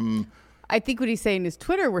people from... I think what he's saying is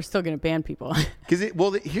Twitter, we're still going to ban people.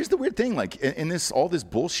 Here's the weird thing. Like in this, all this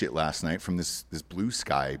bullshit last night from this Blue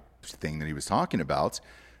Sky thing that he was talking about,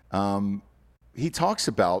 he talks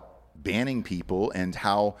about banning people and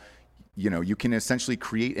how, you can essentially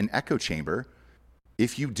create an echo chamber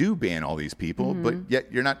if you do ban all these people, but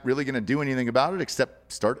yet you're not really going to do anything about it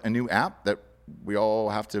except start a new app that we all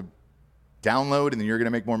have to download and then you're going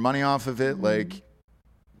to make more money off of it. Like,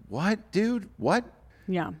 what, dude? What?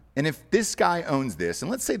 Yeah. And if this guy owns this, and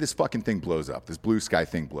let's say this fucking thing blows up, this Blue Sky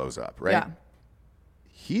thing blows up, right? Yeah.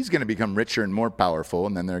 He's going to become richer and more powerful,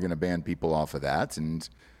 and then they're going to ban people off of that. And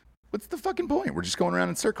what's the fucking point? We're just going around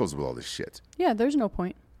in circles with all this shit. Yeah, there's no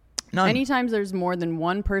point. None. Anytime there's more than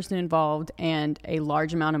one person involved and a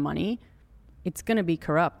large amount of money, it's going to be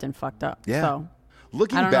corrupt and fucked up. Yeah. So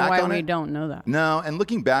Looking I don't back know why on we it, don't know that. No, and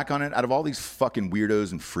looking back on it, out of all these fucking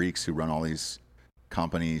weirdos and freaks who run all these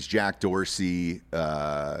companies, Jack Dorsey,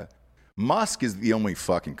 Musk is the only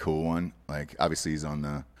fucking cool one. Like, obviously he's on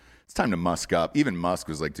the... It's time to Musk up. Even Musk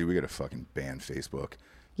was like, dude, we got to fucking ban Facebook.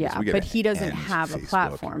 Yeah, We gotta but he doesn't end have a Facebook.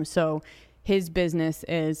 platform. So his business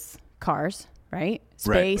is cars, right?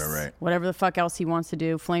 Right, Space, right. whatever the fuck else he wants to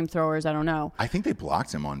do, flamethrowers, I don't know. I think they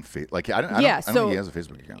blocked him on Facebook. Like, I don't So think he has a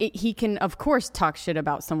Facebook account. He can, of course, talk shit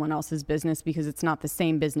about someone else's business because it's not the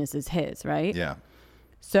same business as his, right? Yeah.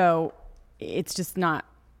 So it's just not,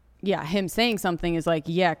 him saying something is like,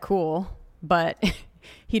 yeah, cool, but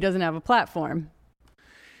he doesn't have a platform.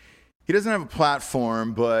 He doesn't have a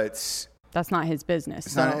platform, but... That's not his business.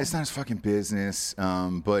 It's not his fucking business.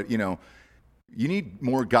 But, you need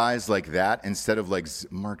more guys like that instead of like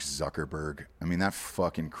Mark Zuckerberg. I mean, that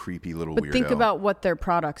fucking creepy little But weirdo. think about what their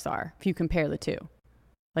products are if you compare the two.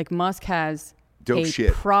 Like Musk has Dope a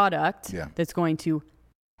shit. product Yeah. that's going to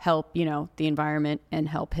help, the environment and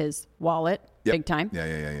help his wallet Yep. big time.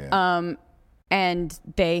 Yeah. And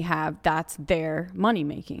that's their money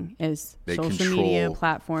making is They social control media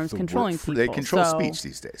platforms the controlling work- people. They control So speech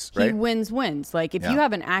these days, right? He wins. Like if Yeah. you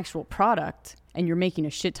have an actual product and you're making a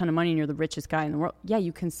shit ton of money and you're the richest guy in the world,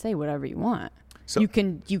 you can say whatever you want. So- you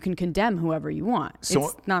can condemn whoever you want.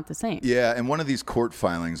 So- it's not the same. Yeah, and one of these court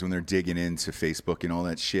filings when they're digging into Facebook and all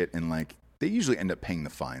that shit, and like they usually end up paying the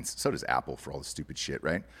fines. So does Apple for all the stupid shit,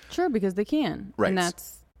 right? Sure, because they can. Right. And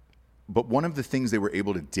that's But one of the things they were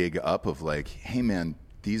able to dig up of like, hey man,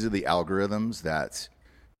 these are the algorithms that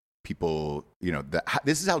people,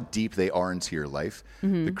 this is how deep they are into your life.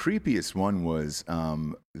 Mm-hmm. The creepiest one was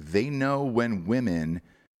they know when women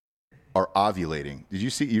are ovulating. Did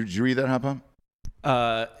you read that, Hapa?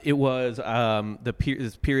 It was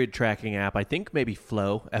this period tracking app. I think maybe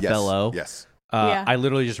Flow, FLO. Yes. Yeah. I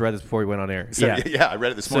literally just read this before we went on air. So, yeah, I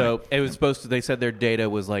read it this morning. So it was supposed to. They said their data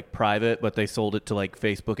was like private, but they sold it to like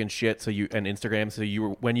Facebook and shit. So and Instagram. So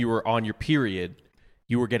when you were on your period,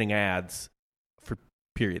 you were getting ads for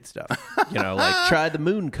period stuff. Like try the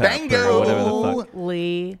moon cup Bango! or whatever the fuck.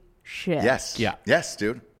 holy shit. Yes. Yeah. Yes,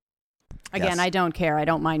 dude. Again, Yes. I don't care. I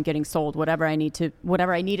don't mind getting sold whatever I need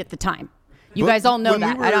at the time. You But guys all know when we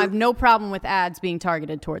that. were- I don't have no problem with ads being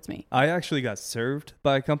targeted towards me. I actually got served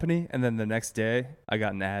by a company, and then the next day I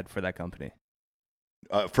got an ad for that company.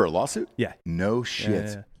 For a lawsuit? Yeah. No shit.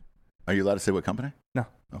 Yeah. Are you allowed to say what company? No.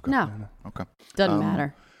 Okay. No, Okay. doesn't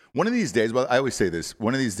matter. One of these days, well, I always say this,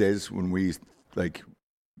 one of these days when we, like,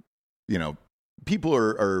 people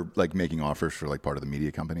are like making offers for like part of the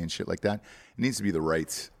media company and shit like that, it needs to be the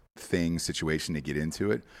right situation to get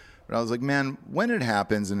into it. But I was like, man, when it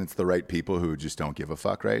happens and it's the right people who just don't give a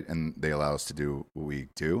fuck, right? And they allow us to do what we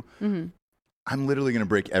do, I'm literally going to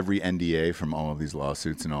break every NDA from all of these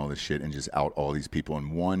lawsuits and all this shit and just out all these people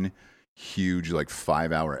in one huge, like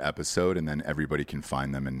 5-hour episode. And then everybody can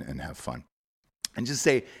find them and have fun. And just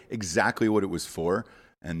say exactly what it was for.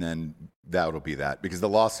 And then that'll be that, because the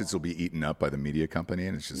lawsuits will be eaten up by the media company,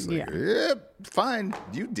 and it's just like, yeah, fine,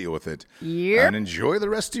 you deal with it, and enjoy the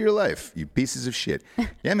rest of your life, you pieces of shit.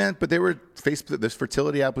 Yeah, man. But this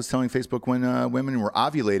fertility app was telling Facebook when women were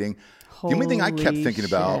ovulating. The only thing I kept thinking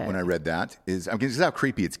about when I read that is, I mean, this is how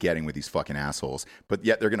creepy it's getting with these fucking assholes. But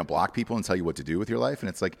yet they're going to block people and tell you what to do with your life, and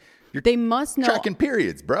it's like they must know tracking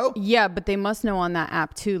periods, bro. Yeah, but they must know on that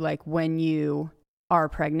app too, like when you are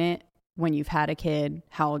pregnant, when you've had a kid,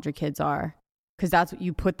 how old your kids are, because that's what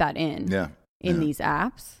you put that in. These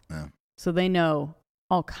apps. Yeah. So they know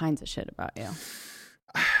all kinds of shit about you.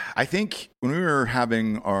 I think when we were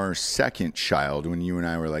having our second child, when you and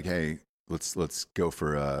I were like, hey, let's go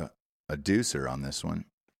for a deucer on this one.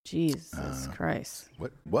 Jesus Christ.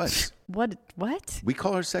 What? What? We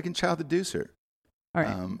call our second child the deucer. All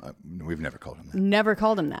right. We've never called him that. Never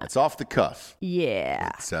called him that. It's off the cuff.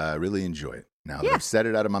 Yeah. It's really enjoy it. Now that I've said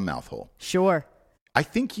it out of my mouth hole. Sure. I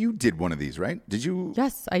think you did one of these, right? Did you?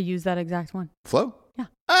 Yes, I used that exact one. Flo? Yeah.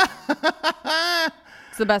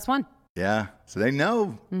 It's the best one. Yeah. So they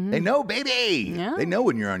know. Mm-hmm. They know, baby. Yeah. They know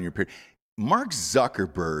when you're on your period. Mark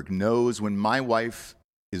Zuckerberg knows when my wife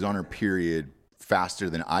is on her period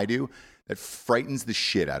faster than I do. That frightens the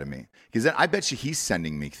shit out of me. Because then I bet you he's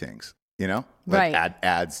sending me things, you know? Like right.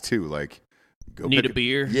 Ads too, like. Go need a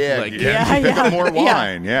beer? Yeah, pick up more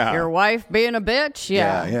wine. Yeah. Your wife being a bitch?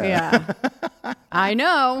 Yeah. I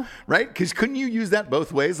know. Right? Because couldn't you use that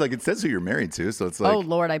both ways? Like it says who you're married to, so it's like... Oh,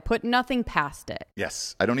 Lord, I put nothing past it.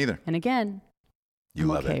 Yes, I don't either. And again, I'm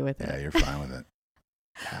love okay it. with it. Yeah, you're fine with it.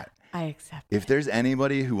 I accept it. If there's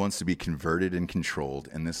anybody who wants to be converted and controlled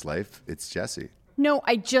in this life, it's Jesse. No,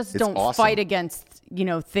 I just don't fight against,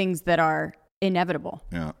 things that are inevitable.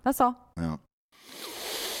 Yeah. That's all. Yeah.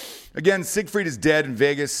 Again, Siegfried is dead in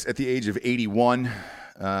Vegas at the age of 81.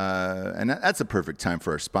 And that's a perfect time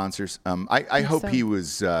for our sponsors. I hope he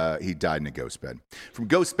died in a ghost bed. From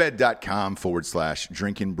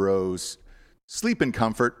ghostbed.com/drinking bros. Sleep in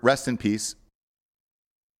comfort. Rest in peace.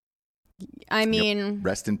 I mean...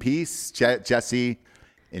 Rest in peace, Jesse.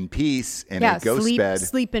 In peace in a ghost bed.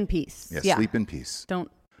 Sleep in peace. Yeah, sleep in peace. Don't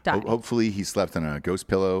die. Hopefully he slept on a ghost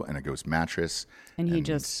pillow and a ghost mattress. And he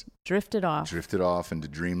just drifted off. Drifted off into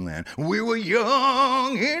dreamland. We were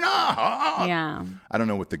young in our heart. Yeah. I don't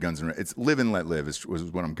know what the Guns N' Roses... It's Live and Let Live was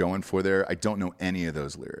what I'm going for there. I don't know any of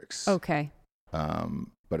those lyrics. Okay.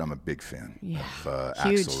 But I'm a big fan of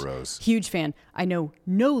Axl Rose. Huge fan. I know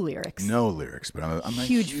no lyrics. No lyrics, but I'm a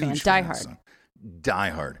huge fan. Die Hard. Die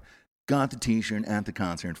Hard. Got the t-shirt at the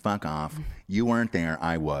concert. Fuck off. You weren't there.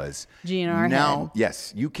 I was. GNR now, head.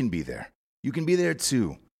 yes, you can be there. You can be there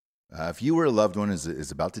too. If you or a loved one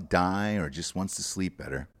is about to die or just wants to sleep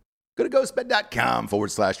better, go to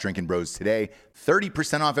ghostbed.com/drinking bros today.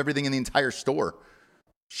 30% off everything in the entire store.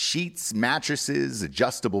 Sheets, mattresses,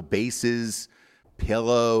 adjustable bases,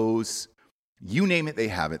 pillows, you name it, they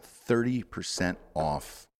have it. 30%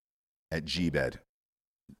 off at GBed.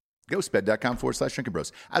 Ghostbed.com/drinking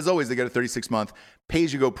bros. As always, they got a 36-month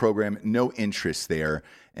pay-as-you-go program, no interest there.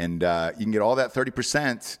 And you can get all that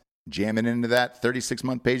 30%, jam it into that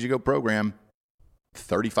 36-month pay-as-you-go program.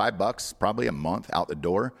 $35 probably a month out the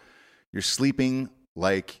door. You're sleeping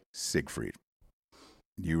like Siegfried.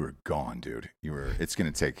 You were gone, dude. It's going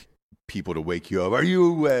to take people to wake you up. Are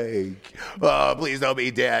you awake? Oh, please don't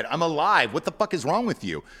be dead. I'm alive. What the fuck is wrong with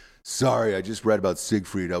you? Sorry, I just read about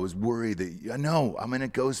Siegfried. I was worried that... No, I'm in a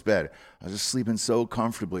ghost bed. I was just sleeping so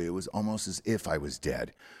comfortably. It was almost as if I was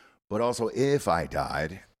dead. But also, if I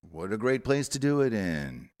died, what a great place to do it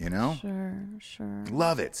in, you know? Sure.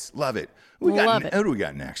 Love it. Love it. Who do we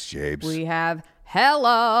got next, Jabes? We have...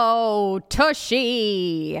 Hello,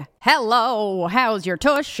 Tushy. Hello, how's your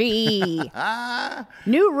Tushy?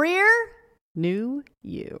 New rear, new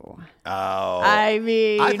you. Oh. I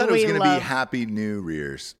mean, I thought it was going to be Happy New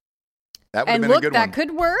Rears. That would have been look, a good that one.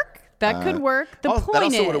 could work. That could work. The point that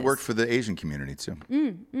is... also would have worked for the Asian community, too.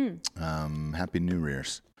 Happy New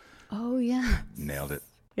Rears. Oh, yeah. Nailed it.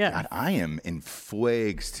 Yeah. God, I am in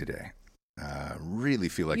fuegs today. Really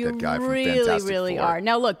feel like you that guy from really, Fantastic really Four. are.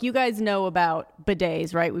 Now, look, you guys know about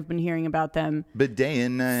bidets, right? We've been hearing about them. Bidet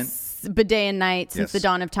and night since the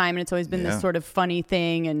dawn of time, and it's always been this sort of funny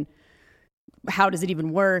thing. And how does it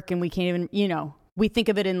even work? And we can't even, we think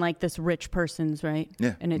of it in like this rich person's, right?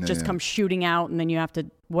 Yeah. And it just comes shooting out, and then you have to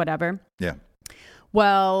whatever. Yeah.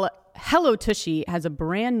 Well, Hello Tushy has a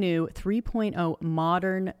brand new 3.0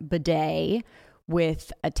 modern bidet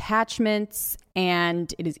with attachments,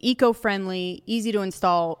 and it is eco-friendly, easy to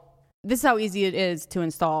install. This is how easy it is to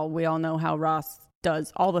install. We all know how Ross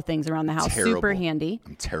does all the things around the house. Terrible. Super handy.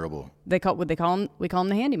 I'm terrible. We call him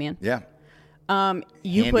the handyman. Yeah.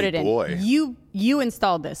 You Handy put it in. boy. You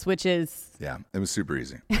installed this, which is Yeah, it was super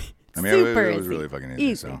easy. I mean, super it was easy. really fucking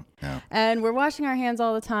easy. So, yeah. And we're washing our hands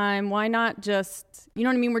all the time. Why not just, you know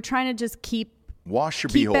what I mean? We're trying to just keep Wash your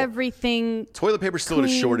beehole. everything. Toilet paper still at a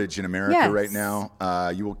clean. shortage in America Yes. right now.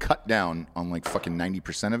 You will cut down on like fucking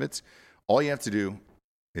 90% of it. All you have to do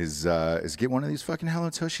is get one of these fucking Hello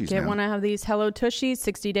Tushies. Get now. one of these Hello Tushies,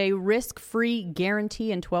 60-day risk-free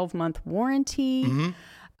guarantee and 12-month warranty.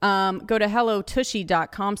 Go to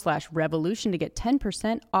hellotushy.com/revolution to get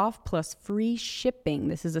 10% off plus free shipping.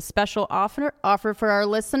 This is a special offer for our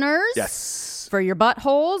listeners. Yes. For your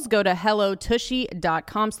buttholes, go to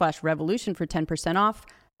hellotushy.com/revolution for 10% off.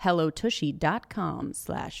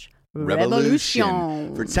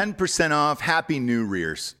 hellotushy.com/revolution. For 10% off. Happy New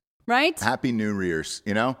Rears. Right? Happy New Rears.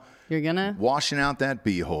 You know, You're gonna. washing out that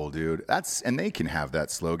beehole, dude. And they can have that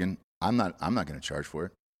slogan. I'm not going to charge for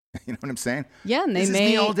it. You know what I'm saying? Yeah, and they this may.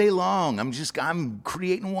 is me all day long. I'm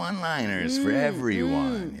creating one-liners for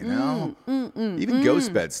everyone. You know, even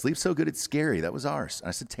Ghost Bed, Sleep So Good It's Scary. That was ours.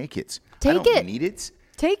 I said, take it. I Take don't it. need it.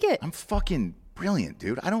 Take it. I'm fucking brilliant,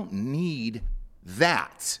 dude. I don't need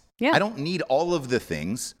that. Yeah. I don't need all of the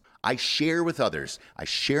things. I share with others. I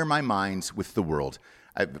share my minds with the world.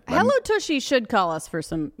 Hello Tushy should call us for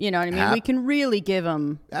some, you know what I mean? We can really give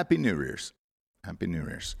them. Happy New Year's. Happy New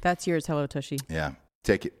Year's. That's yours, Hello Tushy. Yeah.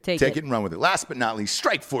 Take it. Take it it. and run with it. Last but not least,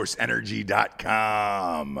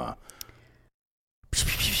 StrikeForceEnergy.com.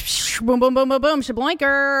 Boom, boom, boom, boom, boom,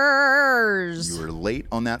 shablankers. You were late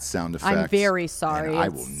on that sound effect. I'm very sorry. And I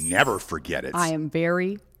will never forget it. I am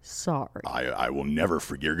very sorry. I will never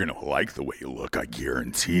forget. You're going to like the way you look. I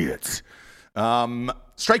guarantee it.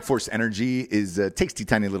 Strikeforce Energy is a tasty,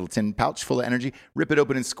 tiny little tin pouch full of energy. Rip it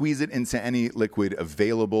open and squeeze it into any liquid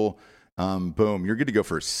available. Boom. You're good to go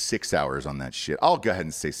for 6 hours on that shit. I'll go ahead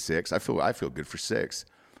and say 6. I feel good for 6.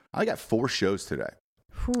 I got 4 shows today.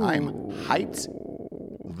 I'm hyped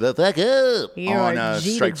the fuck up You're on G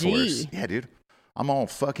to Strike G. Force. Yeah, dude. I'm all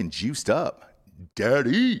fucking juiced up.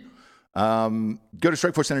 Daddy. Go to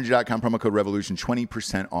StrikeForceEnergy.com, promo code REVOLUTION,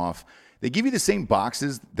 20% off. They give you the same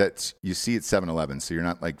boxes that you see at 7-Eleven, so you're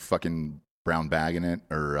not like fucking brown bagging it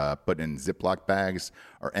or putting in Ziploc bags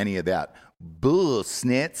or any of that. Bull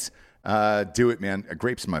snits. Do it, man.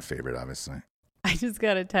 Grapes are my favorite, obviously. I just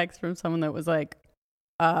got a text from someone that was like,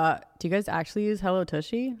 do you guys actually use Hello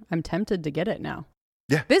Tushy? I'm tempted to get it now.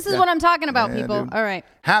 Yeah. This is what I'm talking about, Yeah, people. dude. All right.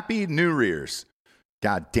 Happy New Year's.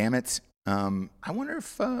 God damn it. I wonder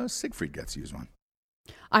if Siegfried gets to use one.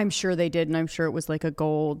 I'm sure they did, and I'm sure it was like a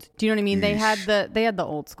gold. Do you know what I mean? They had the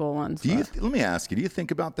old school ones. Let me ask you, do you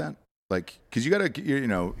think about that? Like, because you gotta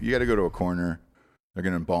go to a corner. They're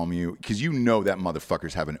gonna embalm you because you know that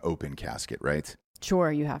motherfuckers have an open casket, right? Sure,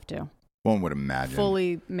 you have to. One would imagine.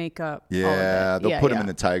 Fully make up. all of Yeah, it. they'll put him yeah. in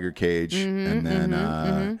the tiger cage, and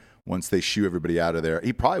then once they shoo everybody out of there,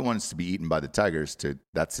 he probably wants to be eaten by the tigers.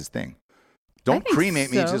 That's his thing. Don't think cremate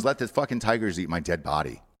me. so. Just let the fucking tigers eat my dead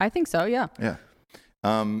body. I think so, yeah. Yeah.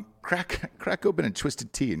 Crack open a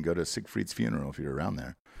twisted tea and go to Siegfried's funeral if you're around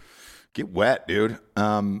there. Get wet, dude.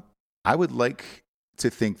 I would like to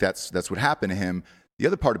think that's what happened to him. The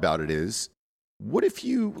other part about it is, what if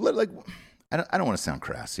you I don't want to sound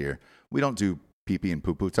crass here. We don't do pee-pee and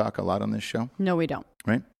poo-poo talk a lot on this show, No, we don't.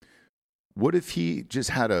 right? What if he just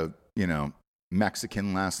had a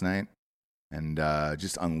Mexican last night and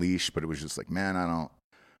just unleashed, but it was just like, man,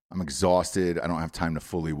 I'm exhausted. I don't have time to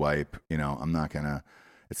fully wipe. I'm not gonna.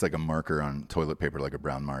 It's like a marker on toilet paper, like a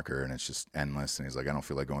brown marker, and it's just endless. And he's like, I don't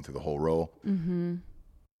feel like going through the whole roll. Mm-hmm.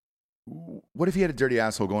 What if he had a dirty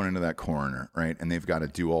asshole going into that coroner, right? And they've got to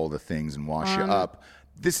do all the things and wash you up.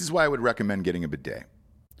 This is why I would recommend getting a bidet.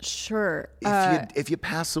 Sure. If you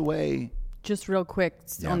pass away, Just real quick,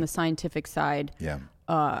 Yeah. on the scientific side, yeah,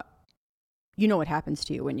 you know what happens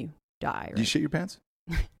to you when you die, do right? you shit your pants?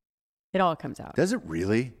 It all comes out. Does it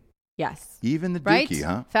really? Yes. Even the Right? dookie,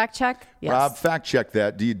 huh? Fact check? Yes. Rob, fact check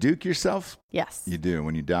that. Do you duke yourself? Yes. You do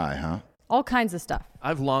when you die, huh? All kinds of stuff.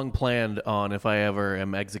 I've long planned on if I ever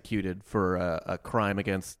am executed for a crime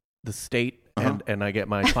against the state and I get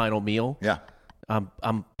my final meal. Yeah.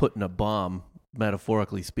 I'm putting a bomb,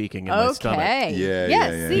 metaphorically speaking, in my stomach. Okay. Yeah,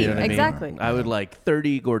 Yes, yeah, see, You know what I mean? exactly. I would like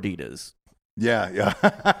 30 gorditas. Yeah.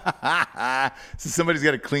 So somebody's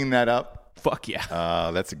got to clean that up. Fuck yeah.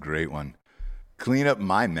 That's a great one. Clean up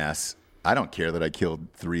my mess. I don't care that I killed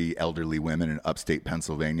 3 elderly women in upstate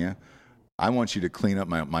Pennsylvania. I want you to clean up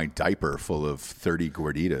my diaper full of 30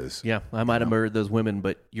 gorditas. Yeah, I might have murdered those women,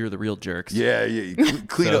 but you're the real jerks. Yeah.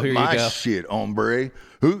 Clean So up here you my go. shit, hombre.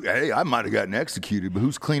 Hey, I might have gotten executed, but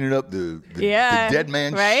who's cleaning up the Yeah, dead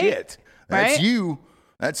man right? shit? That's Right? you.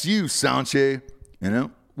 That's you, Sanche.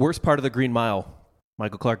 Worst part of the Green Mile.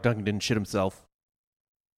 Michael Clark Duncan didn't shit himself.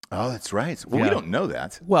 Oh, that's right. Well, we Yeah. don't know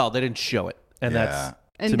that. Well, they didn't show it. And Yeah.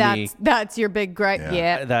 And to that's your big gripe. Yeah.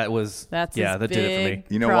 Yeah. that was, That's yeah, his that did it for me.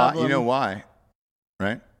 big You know why? You problem. know why?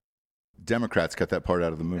 Right? Democrats cut that part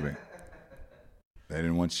out of the movie. They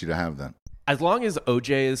didn't want you to have that. As long as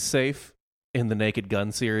OJ is safe in the Naked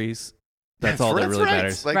Gun series, that's all that really right.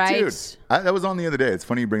 matters. Like, Right. dude, that was on the other day. It's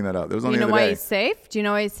funny you bring that up. That was on You the know other why day. he's safe? Do you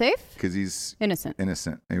know why he's safe? Because he's Innocent.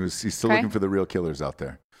 innocent. He's still Okay. looking for the real killers out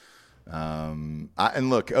there. And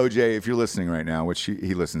look, OJ, if you're listening right now, which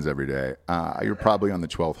he listens every day, you're probably on the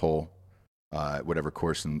 12th hole, whatever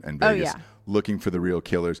course in Vegas, Oh, yeah. looking for the real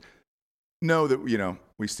killers. Know that,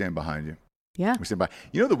 we stand behind you. Yeah. We stand by.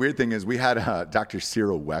 You know, the weird thing is we had Dr.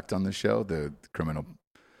 Cyril Wecht on the show, the criminal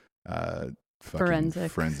fucking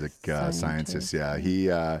forensic scientist. Yeah,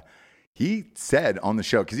 he said on the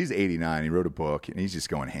show, because he's 89, he wrote a book, and he's just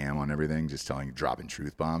going ham on everything, just dropping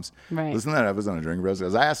truth bombs. Right. Listen to that episode on Drinking Bros.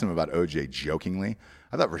 I asked him about OJ jokingly.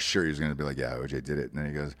 I thought for sure he was going to be like, yeah, OJ did it. And then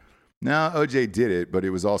he goes, no, OJ did it, but it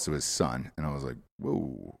was also his son. And I was like,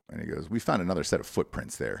 whoa. And he goes, we found another set of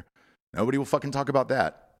footprints there. Nobody will fucking talk about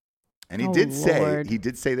that. And he Oh, did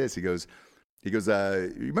Lord. say this. He goes, you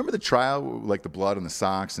remember the trial, like the blood on the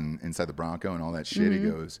socks and inside the Bronco and all that shit? Mm-hmm.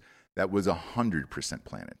 He goes, that was 100%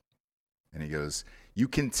 planted. And he goes, you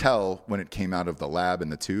can tell when it came out of the lab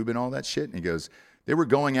and the tube and all that shit. And he goes, they were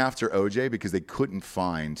going after OJ because they couldn't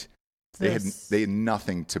find, they had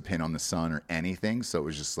nothing to pin on the son or anything. So it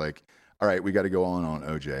was just like, all right, we got to go on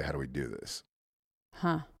OJ. How do we do this?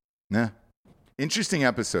 Huh. Nah. Interesting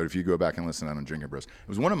episode if you go back and listen to that on Drinking Bros. It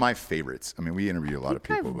was one of my favorites. I mean, we interview a lot of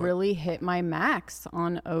people. I've but really hit my max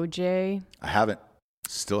on OJ. I haven't.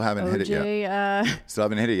 Still haven't hit it yet. OJ, Still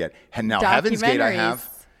haven't hit it yet. And now Heaven's Gate I have.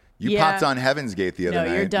 documentaries. You Yeah. popped on Heaven's Gate the other No,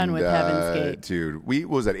 night. you're done with Heaven's Gate. Dude, what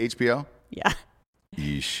was that, HBO? Yeah.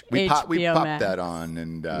 Yeesh. We HBO popped Max. that on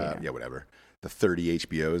and yeah, whatever. The 30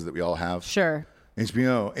 HBOs that we all have. Sure.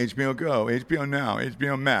 HBO Go, HBO Now,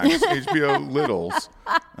 HBO Max, HBO Littles.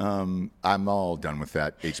 I'm all done with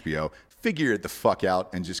that HBO. Figure it the fuck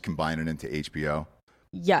out and just combine it into HBO.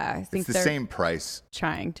 Yeah, I think It's the they're same price.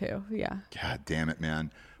 trying to. Yeah. God damn it,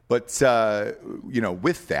 man. But,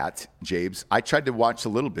 with that, Jabes, I tried to watch a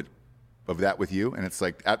little bit of that with you, and it's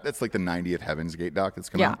like, that's like the 90th Heaven's Gate doc that's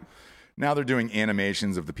come Yeah. out. Now they're doing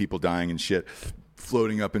animations of the people dying and shit,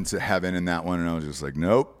 floating up into heaven in that one, and I was just like,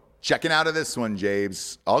 nope. Checking out of this one,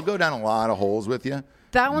 Jabes. I'll go down a lot of holes with you.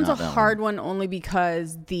 That one's Not a that hard one only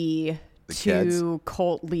because the two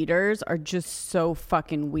cult leaders are just so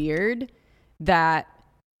fucking weird that,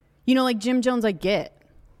 like Jim Jones, I get.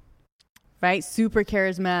 Right? Super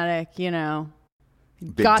charismatic,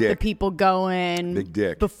 Big got the dick. people going. Big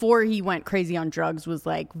dick. Before he went crazy on drugs was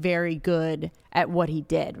like very good at what he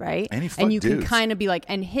did, right? And he fucked you can dudes. kind of be like,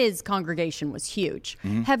 and his congregation was huge.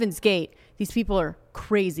 Mm-hmm. Heaven's Gate, these people are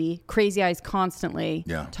crazy eyes constantly,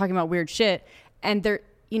 Yeah. talking about weird shit. And they're,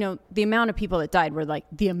 the amount of people that died were like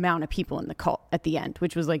the amount of people in the cult at the end,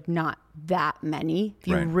 which was like not that many. If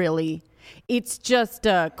you Right. really, it's just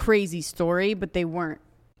a crazy story, but they weren't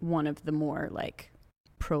one of the more like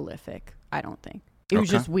prolific, I don't think. It was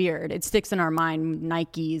Okay. just weird. It sticks in our mind,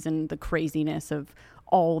 Nikes and the craziness of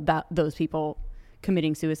all that those people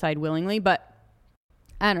committing suicide willingly. But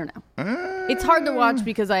I don't know. It's hard to watch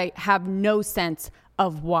because I have no sense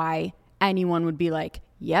of why anyone would be like,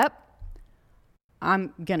 yep,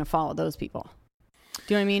 I'm going to follow those people.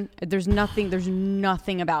 Do you know what I mean? There's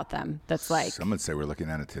nothing about them that's like, Some would say we're looking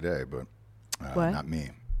at it today, but What? not me.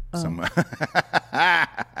 Oh.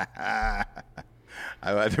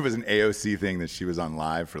 There was an AOC thing that she was on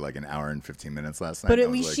live for like an hour and 15 minutes last night. but and I at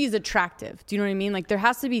was least like, she's attractive. Do you know what I mean? Like there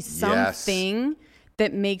has to be Yes. something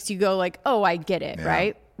that makes you go like, oh, I get it, Yeah.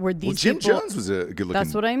 right? Where these Well, Jim people, Jones was a good looking.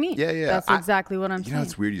 that's what I mean. Yeah, yeah. That's exactly what I'm You know, saying.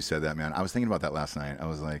 it's weird you said that, man. I was thinking about that last night. I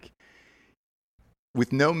was like,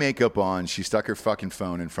 with no makeup on, she stuck her fucking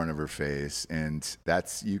phone in front of her face, and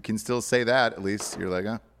you can still say that. At least you're like,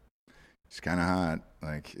 she's kind of hot.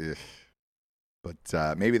 Like, ugh.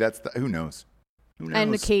 But maybe who knows? Who knows?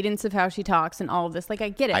 And the cadence of how she talks and all of this. Like, I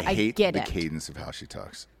get it. I hate get the it. cadence of how she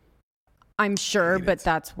talks. I'm sure, hate but it.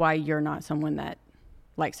 that's why you're not someone that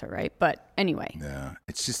likes her, right? But anyway. Yeah,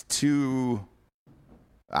 it's just too.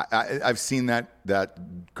 I've seen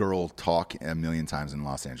that girl talk a million times in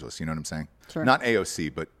Los Angeles. You know what I'm saying? Sure. Not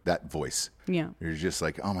AOC, but that voice. Yeah. You're just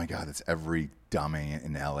like, oh my God, that's every dummy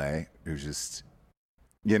in LA who's just,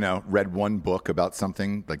 read one book about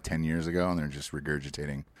something like 10 years ago, and they're just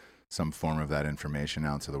regurgitating some form of that information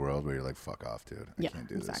out to the world where you're like, fuck off, dude. I can't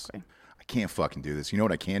do this. exactly. I can't fucking do this. You know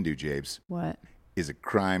what I can do, Jabes? What? is a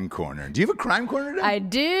crime corner. Do you have a crime corner today? I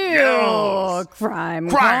do. Yes. Crime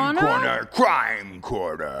Crime corner. corner. Crime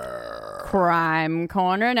corner. Crime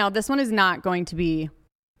corner. Now, this one is not going to be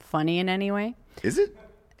funny in any way. Is it?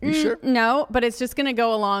 You sure? No, but it's just going to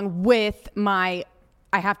go along with my.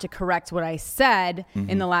 I have to correct what I said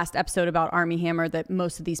in the last episode about Army Hammer, that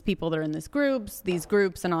most of these people that are in these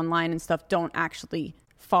groups and online and stuff don't actually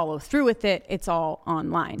follow through with it. It's all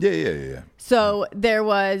online. Yeah. So there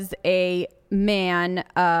was a man,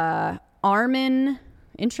 Armin,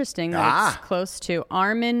 interesting, that's close to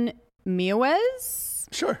Armin Mewes.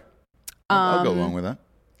 Sure. I'll go along with that.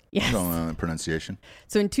 Yes. I'll go along with the pronunciation.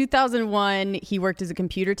 So in 2001, he worked as a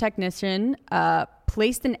computer technician,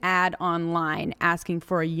 placed an ad online asking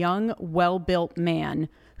for a young, well-built man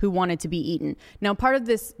who wanted to be eaten. Now, part of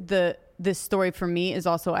this story for me is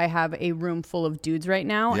also I have a room full of dudes right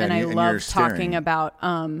now, Yeah, and I and love you're talking staring. about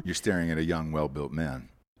You're staring at a young, well-built man.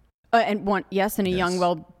 and a young,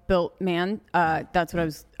 well-built man. That's what I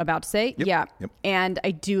was about to say. Yep, Yeah, yep. and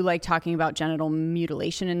I do like talking about genital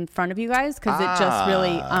mutilation in front of you guys because it just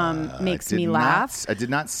really makes me laugh. I did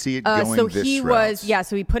not see it going So this he route. was,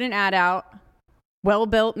 so he put an ad out,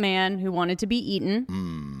 well-built man who wanted to be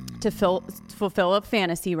eaten to fulfill a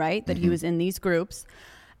fantasy, right? That he was in these groups.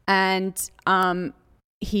 And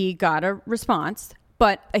he got a response.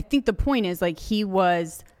 But I think the point is, like, he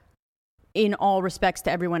was, in all respects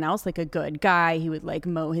to everyone else, like a good guy. He would, like,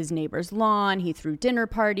 mow his neighbor's lawn. He threw dinner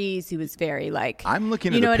parties. He was very, like, I'm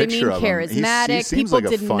looking you at know a what I picture mean? of him. Charismatic. He seems People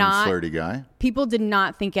like a did fun, not flirty guy. People did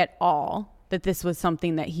not think at all that this was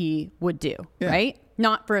something that he would do, right?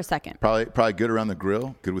 Not for a second. Probably good around the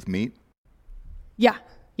grill. Good with meat. Yeah.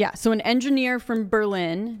 So an engineer from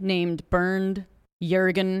Berlin named Bernd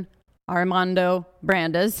Jürgen Armando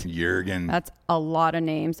Brandes. Jürgen. That's a lot of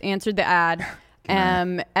names. Answered the ad.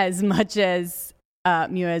 As much as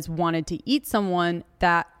Mewes wanted to eat someone,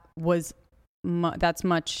 that's as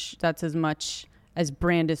much as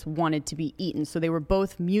Brandes wanted to be eaten. So they were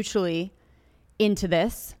both mutually into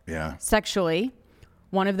this. Yeah. Sexually.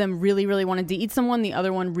 One of them really, really wanted to eat someone. The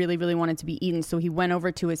other one really, really wanted to be eaten. So he went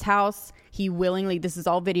over to his house. He willingly, this is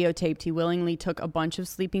all videotaped, he willingly took a bunch of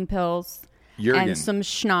sleeping pills and some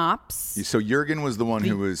schnapps. So Jürgen was the one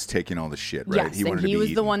who was taking all the shit, right? Yes, and he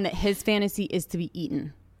was the one that his fantasy is to be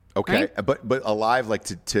eaten. Okay, right? but alive, like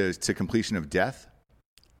to completion of death?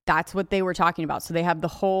 That's what they were talking about. So they have the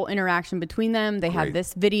whole interaction between them. They Great. have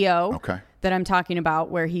this video that I'm talking about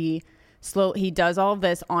where he does all of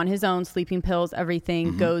this on his own, sleeping pills,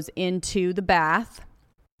 everything, goes into the bath.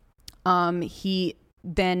 He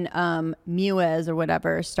then Mewes or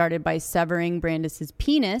whatever started by severing Brandis's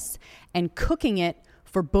penis and cooking it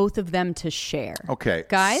for both of them to share. Okay,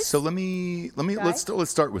 guys. So let's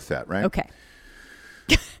start with that, right? Okay,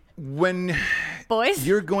 When boys,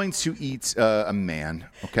 you're going to eat a man,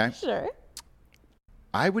 okay? sure.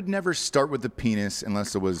 I would never start with the penis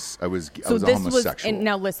unless I was a This homosexual. was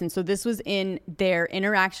now listen. So this was in their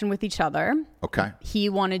interaction with each other. Okay. He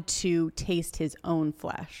wanted to taste his own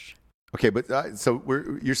flesh. Okay, but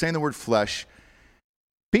you're saying the word flesh.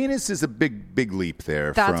 Penis is a big leap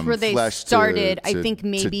there. That's from where they flesh started. to I think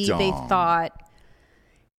maybe they dong. thought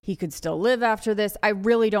he could still live after this. I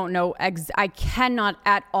really don't know. I cannot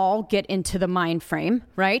at all get into the mind frame,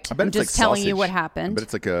 right? I bet I'm it's just like telling you sausage. what happened. But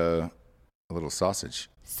it's like a little sausage.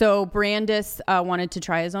 So Brandis wanted to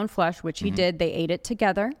try his own flesh, which he did. They ate it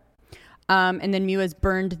together. And then Mewes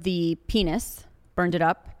burned the penis, burned it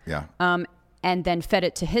up. Yeah. And then fed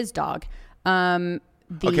it to his dog. The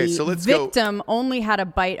So let's go. victim only had a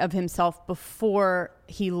bite of himself before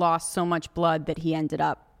he lost so much blood that he ended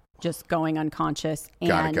up just going unconscious.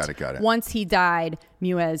 Got And it. once he died,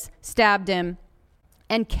 Mewes stabbed him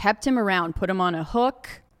and kept him around, put him on a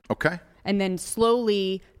hook. Okay. And then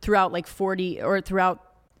slowly throughout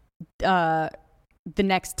the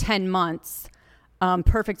next 10 months,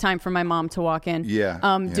 perfect time for my mom to walk in. Yeah.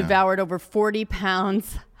 Devoured over 40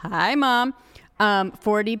 pounds. Hi, Mom.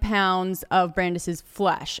 40 pounds of Brandis's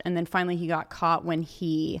flesh. And then finally he got caught when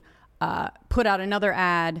he put out another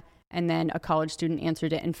ad, and then a college student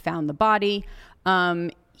answered it and found the body.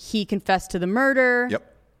 He confessed to the murder.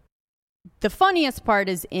 Yep. The funniest part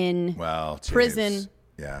is in James. prison.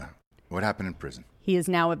 Yeah. What happened in prison? He is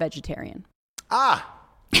now a vegetarian.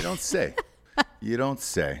 You don't say. You don't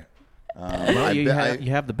say. Well, you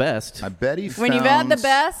have the best. I bet he found. When you've had the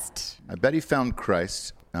best. I bet he found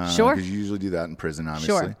Christ. Sure. Because you usually do that in prison, obviously.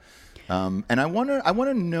 Sure. And I want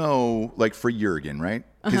to know, like, for Jürgen, right?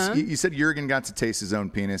 Because you said Jürgen got to taste his own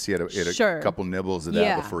penis. He had a couple nibbles of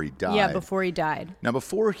that before he died. Yeah, before he died. Now,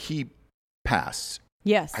 before he passed,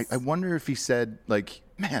 Yes. I wonder if he said, like,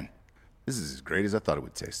 man, This is as great as I thought it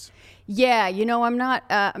would taste. Yeah, I'm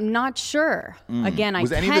not sure. Again, I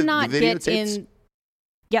Was any of cannot the video get tapes? in.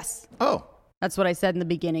 Yes, Oh, that's what I said in the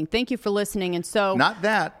beginning. Thank you for listening. And so, not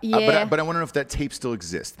that. Yeah. But I wonder if that tape still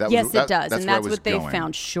exists. That yes, was, it does, That's and where I that's was what they going.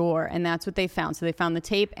 found. Sure, and that's what they found. So they found the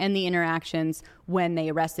tape and the interactions when they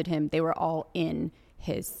arrested him. They were all in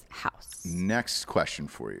his house. Next question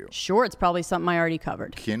for you. Sure, it's probably something I already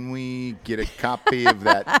covered. Can we get a copy of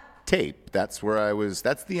that tape? That's where I was.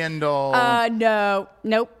 That's the end all. No,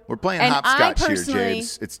 nope. We're playing And hopscotch I here, personally-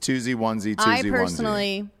 Jabes. It's twosie, onesie, twosie, I onesie.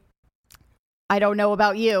 personally, I don't know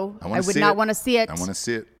about you. I wanna would see not it. want to see it. I want to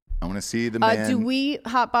see it. I want to see the man. Do we,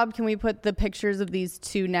 Hot Bob, can we put the pictures of these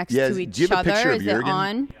two next Yeah, to do each you have a other? picture of Is Jurgen? it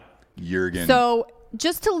on? Jurgen. So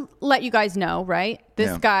just to let you guys know, right?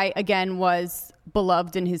 This Yeah. guy, again, was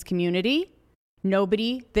beloved in his community.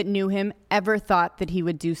 Nobody that knew him ever thought that he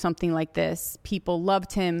would do something like this. People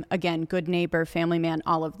loved him. Again, good neighbor, family man,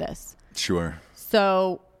 all of this. Sure.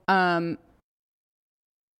 So,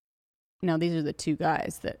 no, these are the two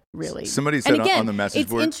guys that really. Somebody said and again, on the message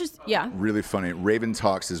it's board. interesting. Yeah. Really funny. Raven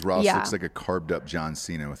Talk says Ross Yeah. looks like a carved up John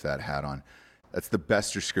Cena with that hat on. That's the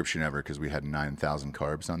best description ever because we had 9,000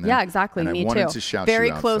 carbs on there. Yeah, exactly. And Me I wanted too. to shout Very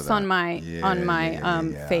you out close for that. on my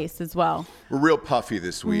Yeah. face as well. We're real puffy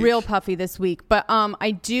this week. Real puffy this week, but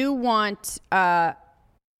I do want to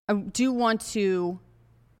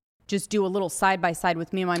just do a little side by side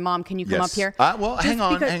with me and my mom. Can you come up here? Well, Just hang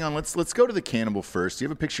on. because- Let's go to the cannibal first. Do you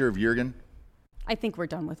have a picture of Jurgen? I think we're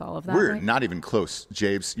done with all of that. We're right? not even close,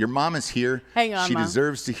 Jabes. Your mom is here. Hang on, She Mom.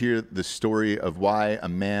 deserves to hear the story of why a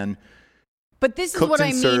man But this is cooked what I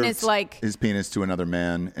and mean. served Is like his penis to another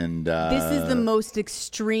man, and this is the most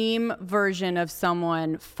extreme version of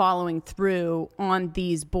someone following through on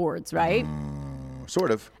these boards, right?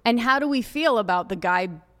 sort of. And how do we feel about the guy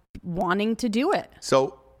wanting to do it?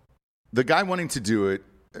 So the guy wanting to do it,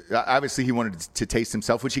 obviously he wanted to taste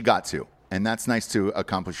himself, which he got to, and that's nice to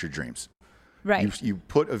accomplish your dreams. Right. You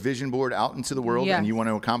put a vision board out into the world, Yes. and you want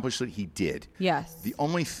to accomplish it. He did. Yes. The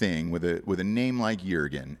only thing with a name like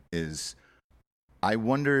Jurgen is, I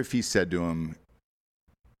wonder if he said to him,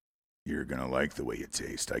 "You're gonna like the way you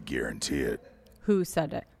taste. I guarantee it." Who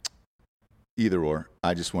said it? Either or.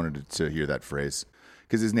 I just wanted to hear that phrase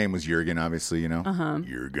because his name was Jurgen. Obviously, you know.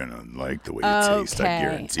 You're gonna like the way you taste. I Okay,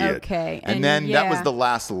 guarantee it. okay. And And then that was yeah. the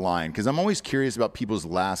last line because I'm always curious about people's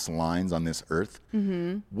last lines on this earth.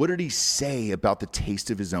 Mm-hmm. What did he say about the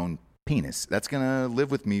taste of his own penis? That's gonna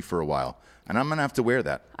live with me for a while, and I'm gonna have to wear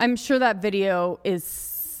that. I'm sure that video is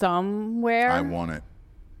somewhere. I want it.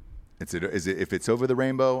 If it's over the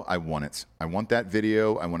rainbow, I want it. I want that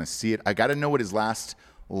video. I want to see it. I got to know what his last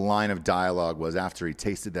line of dialogue was after he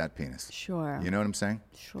tasted that penis. Sure. You know what I'm saying?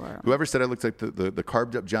 Sure. Whoever said I looked like the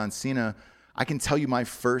carved up John Cena, I can tell you my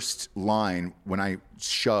first line when I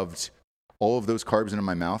shoved all of those carbs into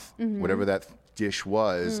my mouth, Mm-hmm. whatever that dish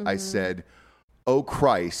was, I said, "Oh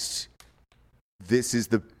Christ, this is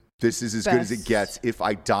as good as it Best. gets. If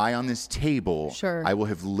I die on this table, Sure. I will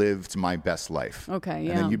have lived my best life." Okay, And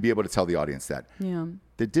yeah. then you'd be able to tell the audience that. Yeah.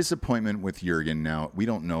 The disappointment with Jurgen now, we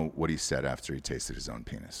don't know what he said after he tasted his own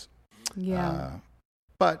penis. Yeah.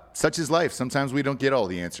 But such is life. Sometimes we don't get all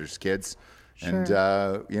the answers, kids. And,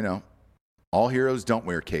 all heroes don't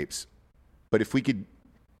wear capes. But if we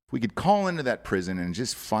could call into that prison and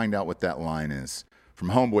just find out what that line is from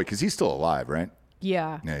Homeboy, because he's still alive, right?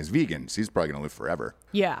 Yeah. Yeah, he's vegan, so he's probably going to live forever.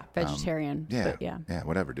 Yeah. Vegetarian. Yeah. But yeah. Yeah,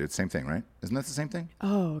 whatever, dude. Same thing, right? Isn't that the same thing?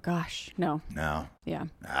 Oh gosh. No. No. Yeah.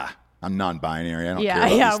 I'm non-binary. I don't Yeah.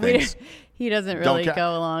 care about Yeah. these things. He doesn't really ca-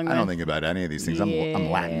 go along with. I don't think about any of these things. I'm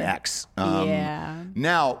Latinx. Yeah.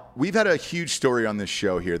 Now, we've had a huge story on this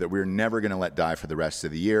show here that we're never going to let die for the rest of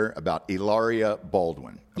the year about Hilaria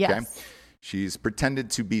Baldwin. Okay? Yes. She's pretended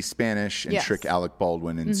to be Spanish and Yes. trick Alec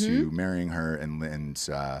Baldwin into marrying her and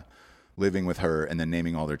living with her and then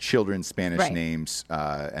naming all their children Spanish Right. names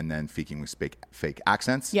and then speaking with fake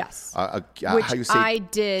accents. Yes. How you say I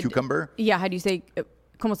did. cucumber? Yeah. How do you say?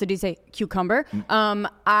 Como se dice cucumber?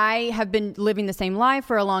 I have been living the same life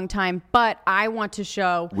for a long time, but I want to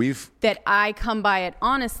show that I come by it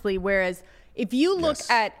honestly. Whereas if you look Yes.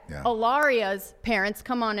 at Yeah. Ilaria's parents,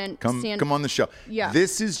 come on and stand. Come on the show. Yeah.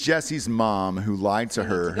 This is Jesse's mom who lied to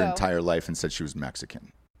her to go. entire life and said she was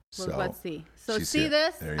Mexican. Well, So let's see. So she's see here.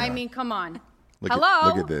 this? There you I are. mean, come on. Look at- Hello.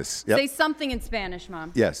 look at this. Yep. Say something in Spanish,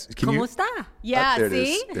 Mom. Yes. Can ¿Cómo you? está? Yeah. there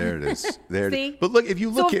See? it is. There it is. There it See? is. But look, if you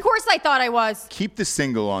look So at of course I thought I was. keep the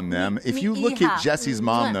single on them. If mi you look hija. at Jesse's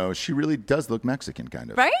mom, Mwah. though, she really does look Mexican, kind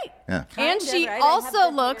of. Right? Yeah. And she right? I also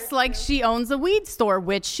have the looks like she owns a weed store,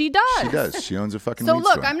 which she does. She does. She owns a fucking So weed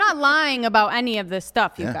look, store. I'm not lying about any of this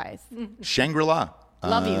stuff, you Yeah. guys. Shangri-La.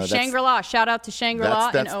 Love you. Shangri-La. Shout out to Shangri-La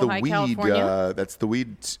in Ojai, California. That's the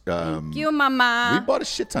weed. Thank you, Mama. We bought a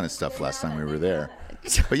shit ton of stuff last time we were there.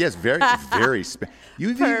 But yes, very.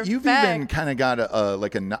 You've even kind of got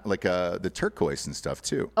the turquoise and stuff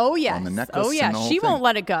too. Oh yes. On the necklace. Oh yeah. And the whole She thing. won't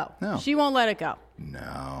let it go. No. She won't let it go.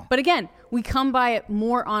 No. But again, we come by it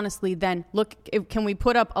more honestly than look. Can we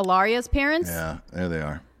put up Ilaria's parents? Yeah, there they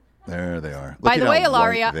are. There they are. By Look the at way, how white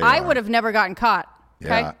Ilaria, they I are. would have never gotten caught.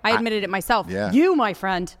 Okay, Yeah, I admitted it myself. Yeah. You, my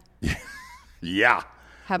friend, Yeah.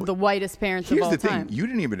 have the whitest parents Here's of all the thing. time. You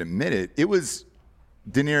didn't even admit it. It was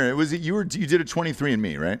De Niro. You did a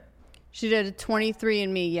 23andMe, right? She did a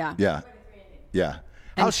 23andMe. Yeah. Yeah. Yeah.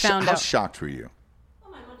 And How found out. shocked were you?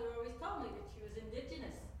 Well, my mother always told me that she was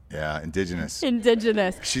indigenous. Yeah, indigenous.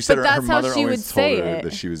 Indigenous. She said but her that's mother how she would always told say her it.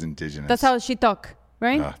 that she was indigenous. That's how she talk,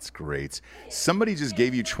 right? Oh, it's great. Somebody just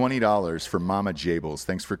gave you $20 for Mama Jables.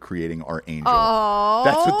 Thanks for creating our angel. Oh.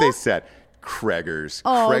 That's what they said. Craigers.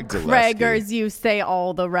 Oh, Craig Dulesky. Craigers, you say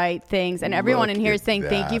all the right things. And everyone Look in here is at saying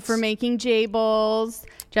thank you that. for making Jables.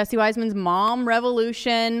 Jesse Wiseman's Mom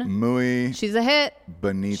Revolution. Muy She's a hit.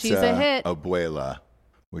 bonita She's a hit. abuela,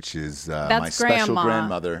 which is That's my special grandma.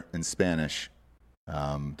 grandmother in Spanish.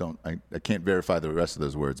 I can't verify the rest of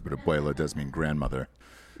those words, but abuela does mean grandmother.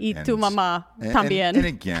 Y tu mamá And- también. And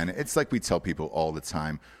again, it's like we tell people all the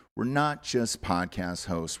time, we're not just podcast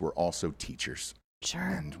hosts, we're also teachers. Sure.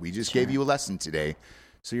 And we just gave you a lesson today,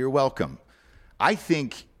 so you're welcome. I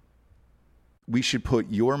think we should put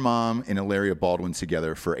your mom and Ilaria Baldwin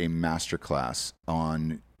together for a masterclass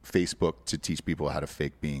on Facebook to teach people how to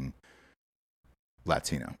fake being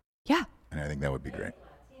Latino. Yeah. And I think that would be great.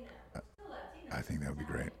 I think that would be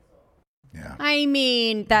great. Yeah. I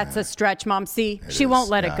mean, that's a stretch, Mom. See, she is, won't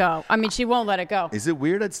let yeah. it go. I mean, she won't let it go. Is it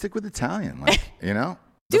weird? I'd stick with Italian, like, you know?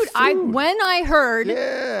 The Dude, food. when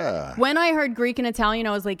I heard Greek and Italian,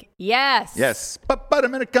 I was like, yes. Yes.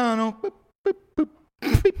 Americano.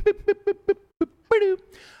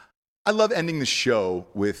 I love ending the show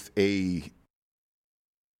with a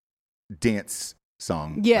dance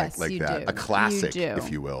song Yes, like you that. do. A classic, You do.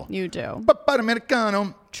 if you will. You do.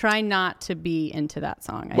 Americano. Try not to be into that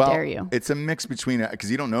song. I Well, dare you. it's a mix between,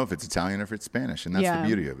 because you don't know if it's Italian or if it's Spanish, and that's Yeah. the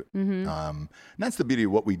beauty of it. Mm-hmm. And that's the beauty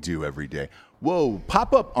of what we do every day. Whoa,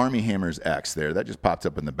 pop up Army Hammer's X there. That just popped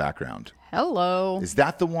up in the background. Hello. Is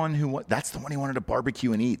that the one who? That's the one he wanted to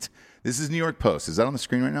barbecue and eat. This is New York Post. Is that on the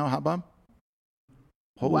screen right now, Hot Bob?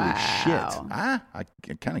 Holy Wow. shit! I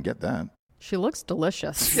kind of get that. She looks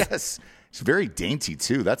delicious. Yes, it's very dainty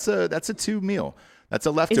too. That's a 2 meal. That's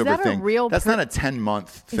a leftover that a thing. real That's not a 10-month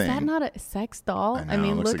thing. Is that not a sex doll? I know, it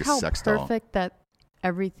mean, looks look like a how sex doll. perfect that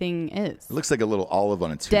everything is. It looks like a little olive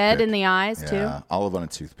on a toothpick. Dead in the eyes, Yeah, olive on a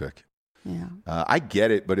toothpick. too. Yeah. I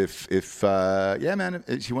get it, but if yeah, man,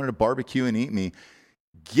 if she wanted to barbecue and eat me,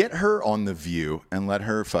 get her on The View and let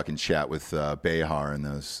her fucking chat with Behar and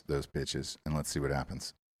those bitches, and let's see what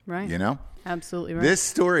happens. Right. You know, Absolutely right. this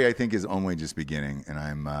story I think is only just beginning, and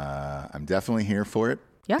I'm definitely here for it.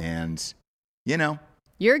 Yeah. And you know,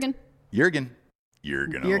 Jurgen. you're gonna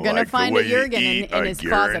You're find a Jurgen in his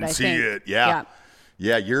closet, I think. It. Yeah.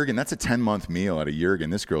 Yeah, Jurgen, that's a 10-month meal at a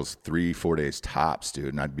Jurgen. This girl's 3-4 days tops,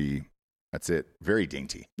 dude. And that's it. Very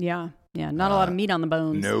dainty. Yeah. Yeah. Not a lot of meat on the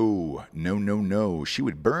bones. No. She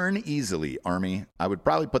would burn easily, Army. I would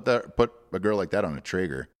probably put a girl like that on a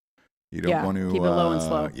Traeger. You don't want to keep it low and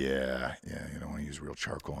slow. Yeah. You don't want to use real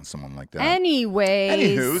charcoal on someone like that.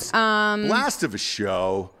 Anyways. Blast of a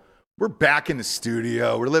show. We're back in the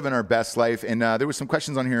studio. We're living our best life. And there was some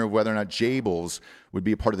questions on here of whether or not Jables would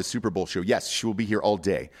be a part of the Super Bowl show. Yes, she will be here all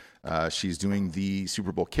day. She's doing the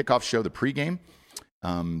Super Bowl kickoff show, the pregame.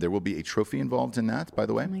 There will be a trophy involved in that, by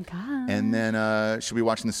the way. Oh, my God. And then she'll be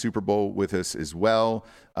watching the Super Bowl with us as well.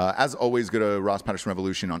 As always, go to Ross Patterson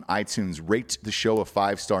Revolution on iTunes. Rate the show a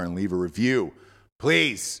 5-star and leave a review.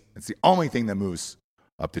 Please. It's the only thing that moves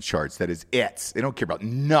up the charts. That is it. They don't care about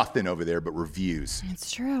nothing over there but reviews.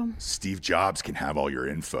 It's true. Steve Jobs can have all your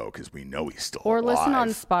info because we know he's still Or alive. listen on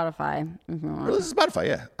Spotify. If you want. Or listen to Spotify,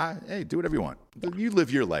 yeah. Hey, do whatever you want. You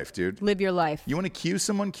live your life, dude. Live your life. You want to cue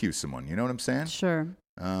someone? Cue someone. You know what I'm saying? Sure.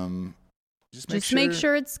 Just Make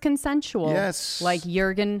sure it's consensual. Yes. Like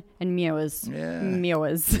Jurgen and Mio's. Yeah.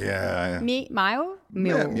 Mio's. Yeah. Mio?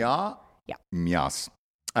 Mio. Yeah. Mias.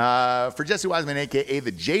 For Jesse Wiseman, a.k.a.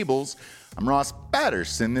 The Jables, I'm Ross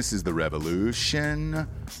Patterson. This is The Revolution.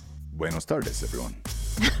 Buenos tardes, everyone.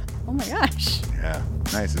 Oh, my gosh. Yeah.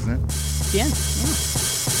 Nice, isn't it? Bien.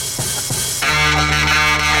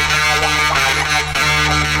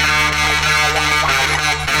 Yeah.